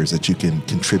tiers that you can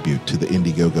contribute to the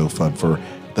Indiegogo fund for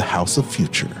the House of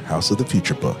the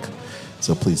Future book.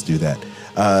 So please do that.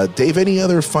 Dave, any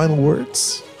other final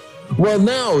words? Well,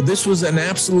 no, this was an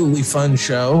absolutely fun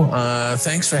show.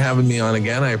 Thanks for having me on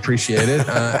again. I appreciate it.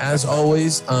 As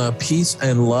always, peace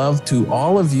and love to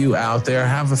all of you out there.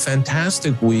 Have a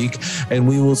fantastic week, and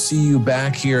we will see you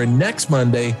back here next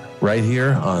Monday right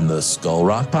here on the Skull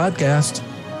Rock Podcast.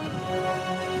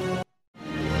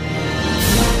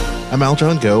 I'm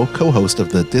Aljon Go, co-host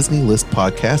of the Disney List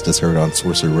podcast as heard on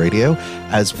Sorcerer Radio,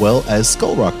 as well as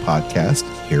Skull Rock Podcast,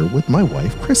 here with my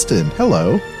wife, Kristen.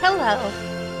 Hello. Hello.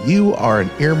 You are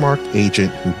an earmarked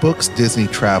agent who books Disney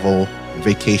travel,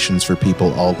 vacations for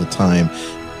people all the time.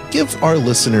 Give our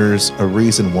listeners a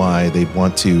reason why they'd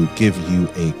want to give you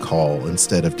a call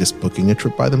instead of just booking a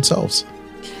trip by themselves.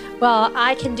 Well,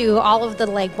 I can do all of the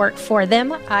legwork for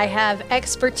them. I have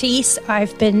expertise.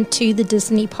 I've been to the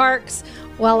Disney parks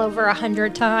well over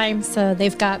 100 times, so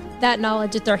they've got that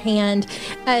knowledge at their hand,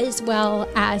 as well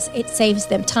as it saves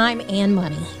them time and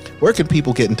money. Where can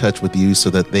people get in touch with you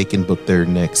so that they can book their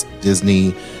next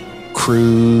Disney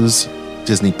cruise,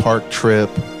 Disney park trip,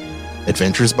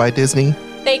 Adventures by Disney?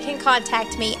 They can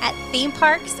contact me at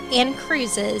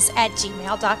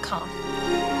themeparksandcruises@gmail.com.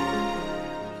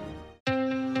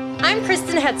 I'm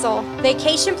Kristen Hetzel,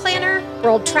 vacation planner,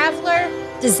 world traveler,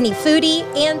 Disney foodie,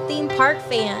 and theme park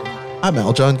fan. I'm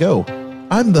Aljon Go.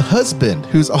 I'm the husband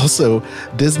who's also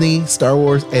Disney, Star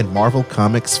Wars, and Marvel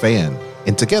Comics fan.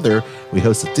 And together, we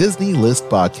host a Disney List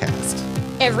podcast.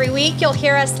 Every week, you'll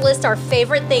hear us list our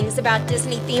favorite things about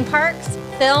Disney theme parks,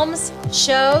 films,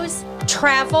 shows,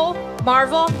 travel,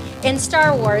 Marvel, and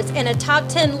Star Wars in a top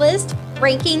 10 list,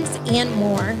 rankings, and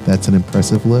more. That's an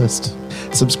impressive list.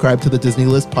 Subscribe to the Disney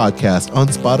List podcast on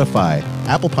Spotify,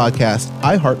 Apple Podcast,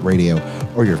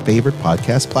 iHeartRadio, or your favorite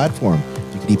podcast platform.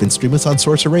 You can even stream us on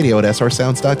Sorcerer Radio at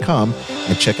srsounds.com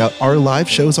and check out our live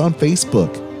shows on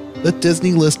Facebook. The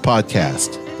Disney List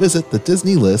podcast. Visit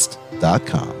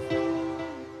thedisneylist.com.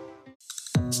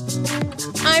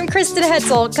 I'm Kristen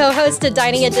Hetzel, co-host of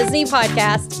Dining at Disney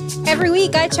podcast. Every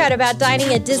week, I chat about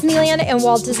dining at Disneyland and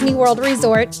Walt Disney World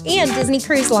Resort and Disney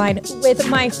Cruise Line with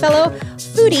my fellow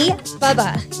foodie,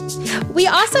 Bubba. We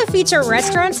also feature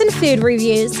restaurants and food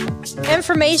reviews,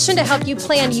 information to help you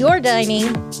plan your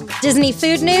dining, Disney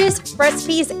food news,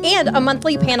 recipes, and a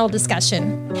monthly panel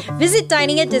discussion. Visit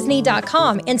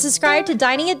diningatdisney.com and subscribe to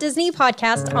Dining at Disney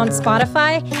podcast on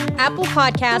Spotify, Apple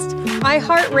Podcast,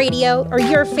 iHeartRadio, or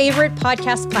your favorite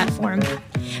podcast platform.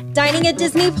 Dining at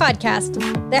Disney podcast,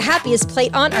 the happiest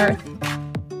plate on earth.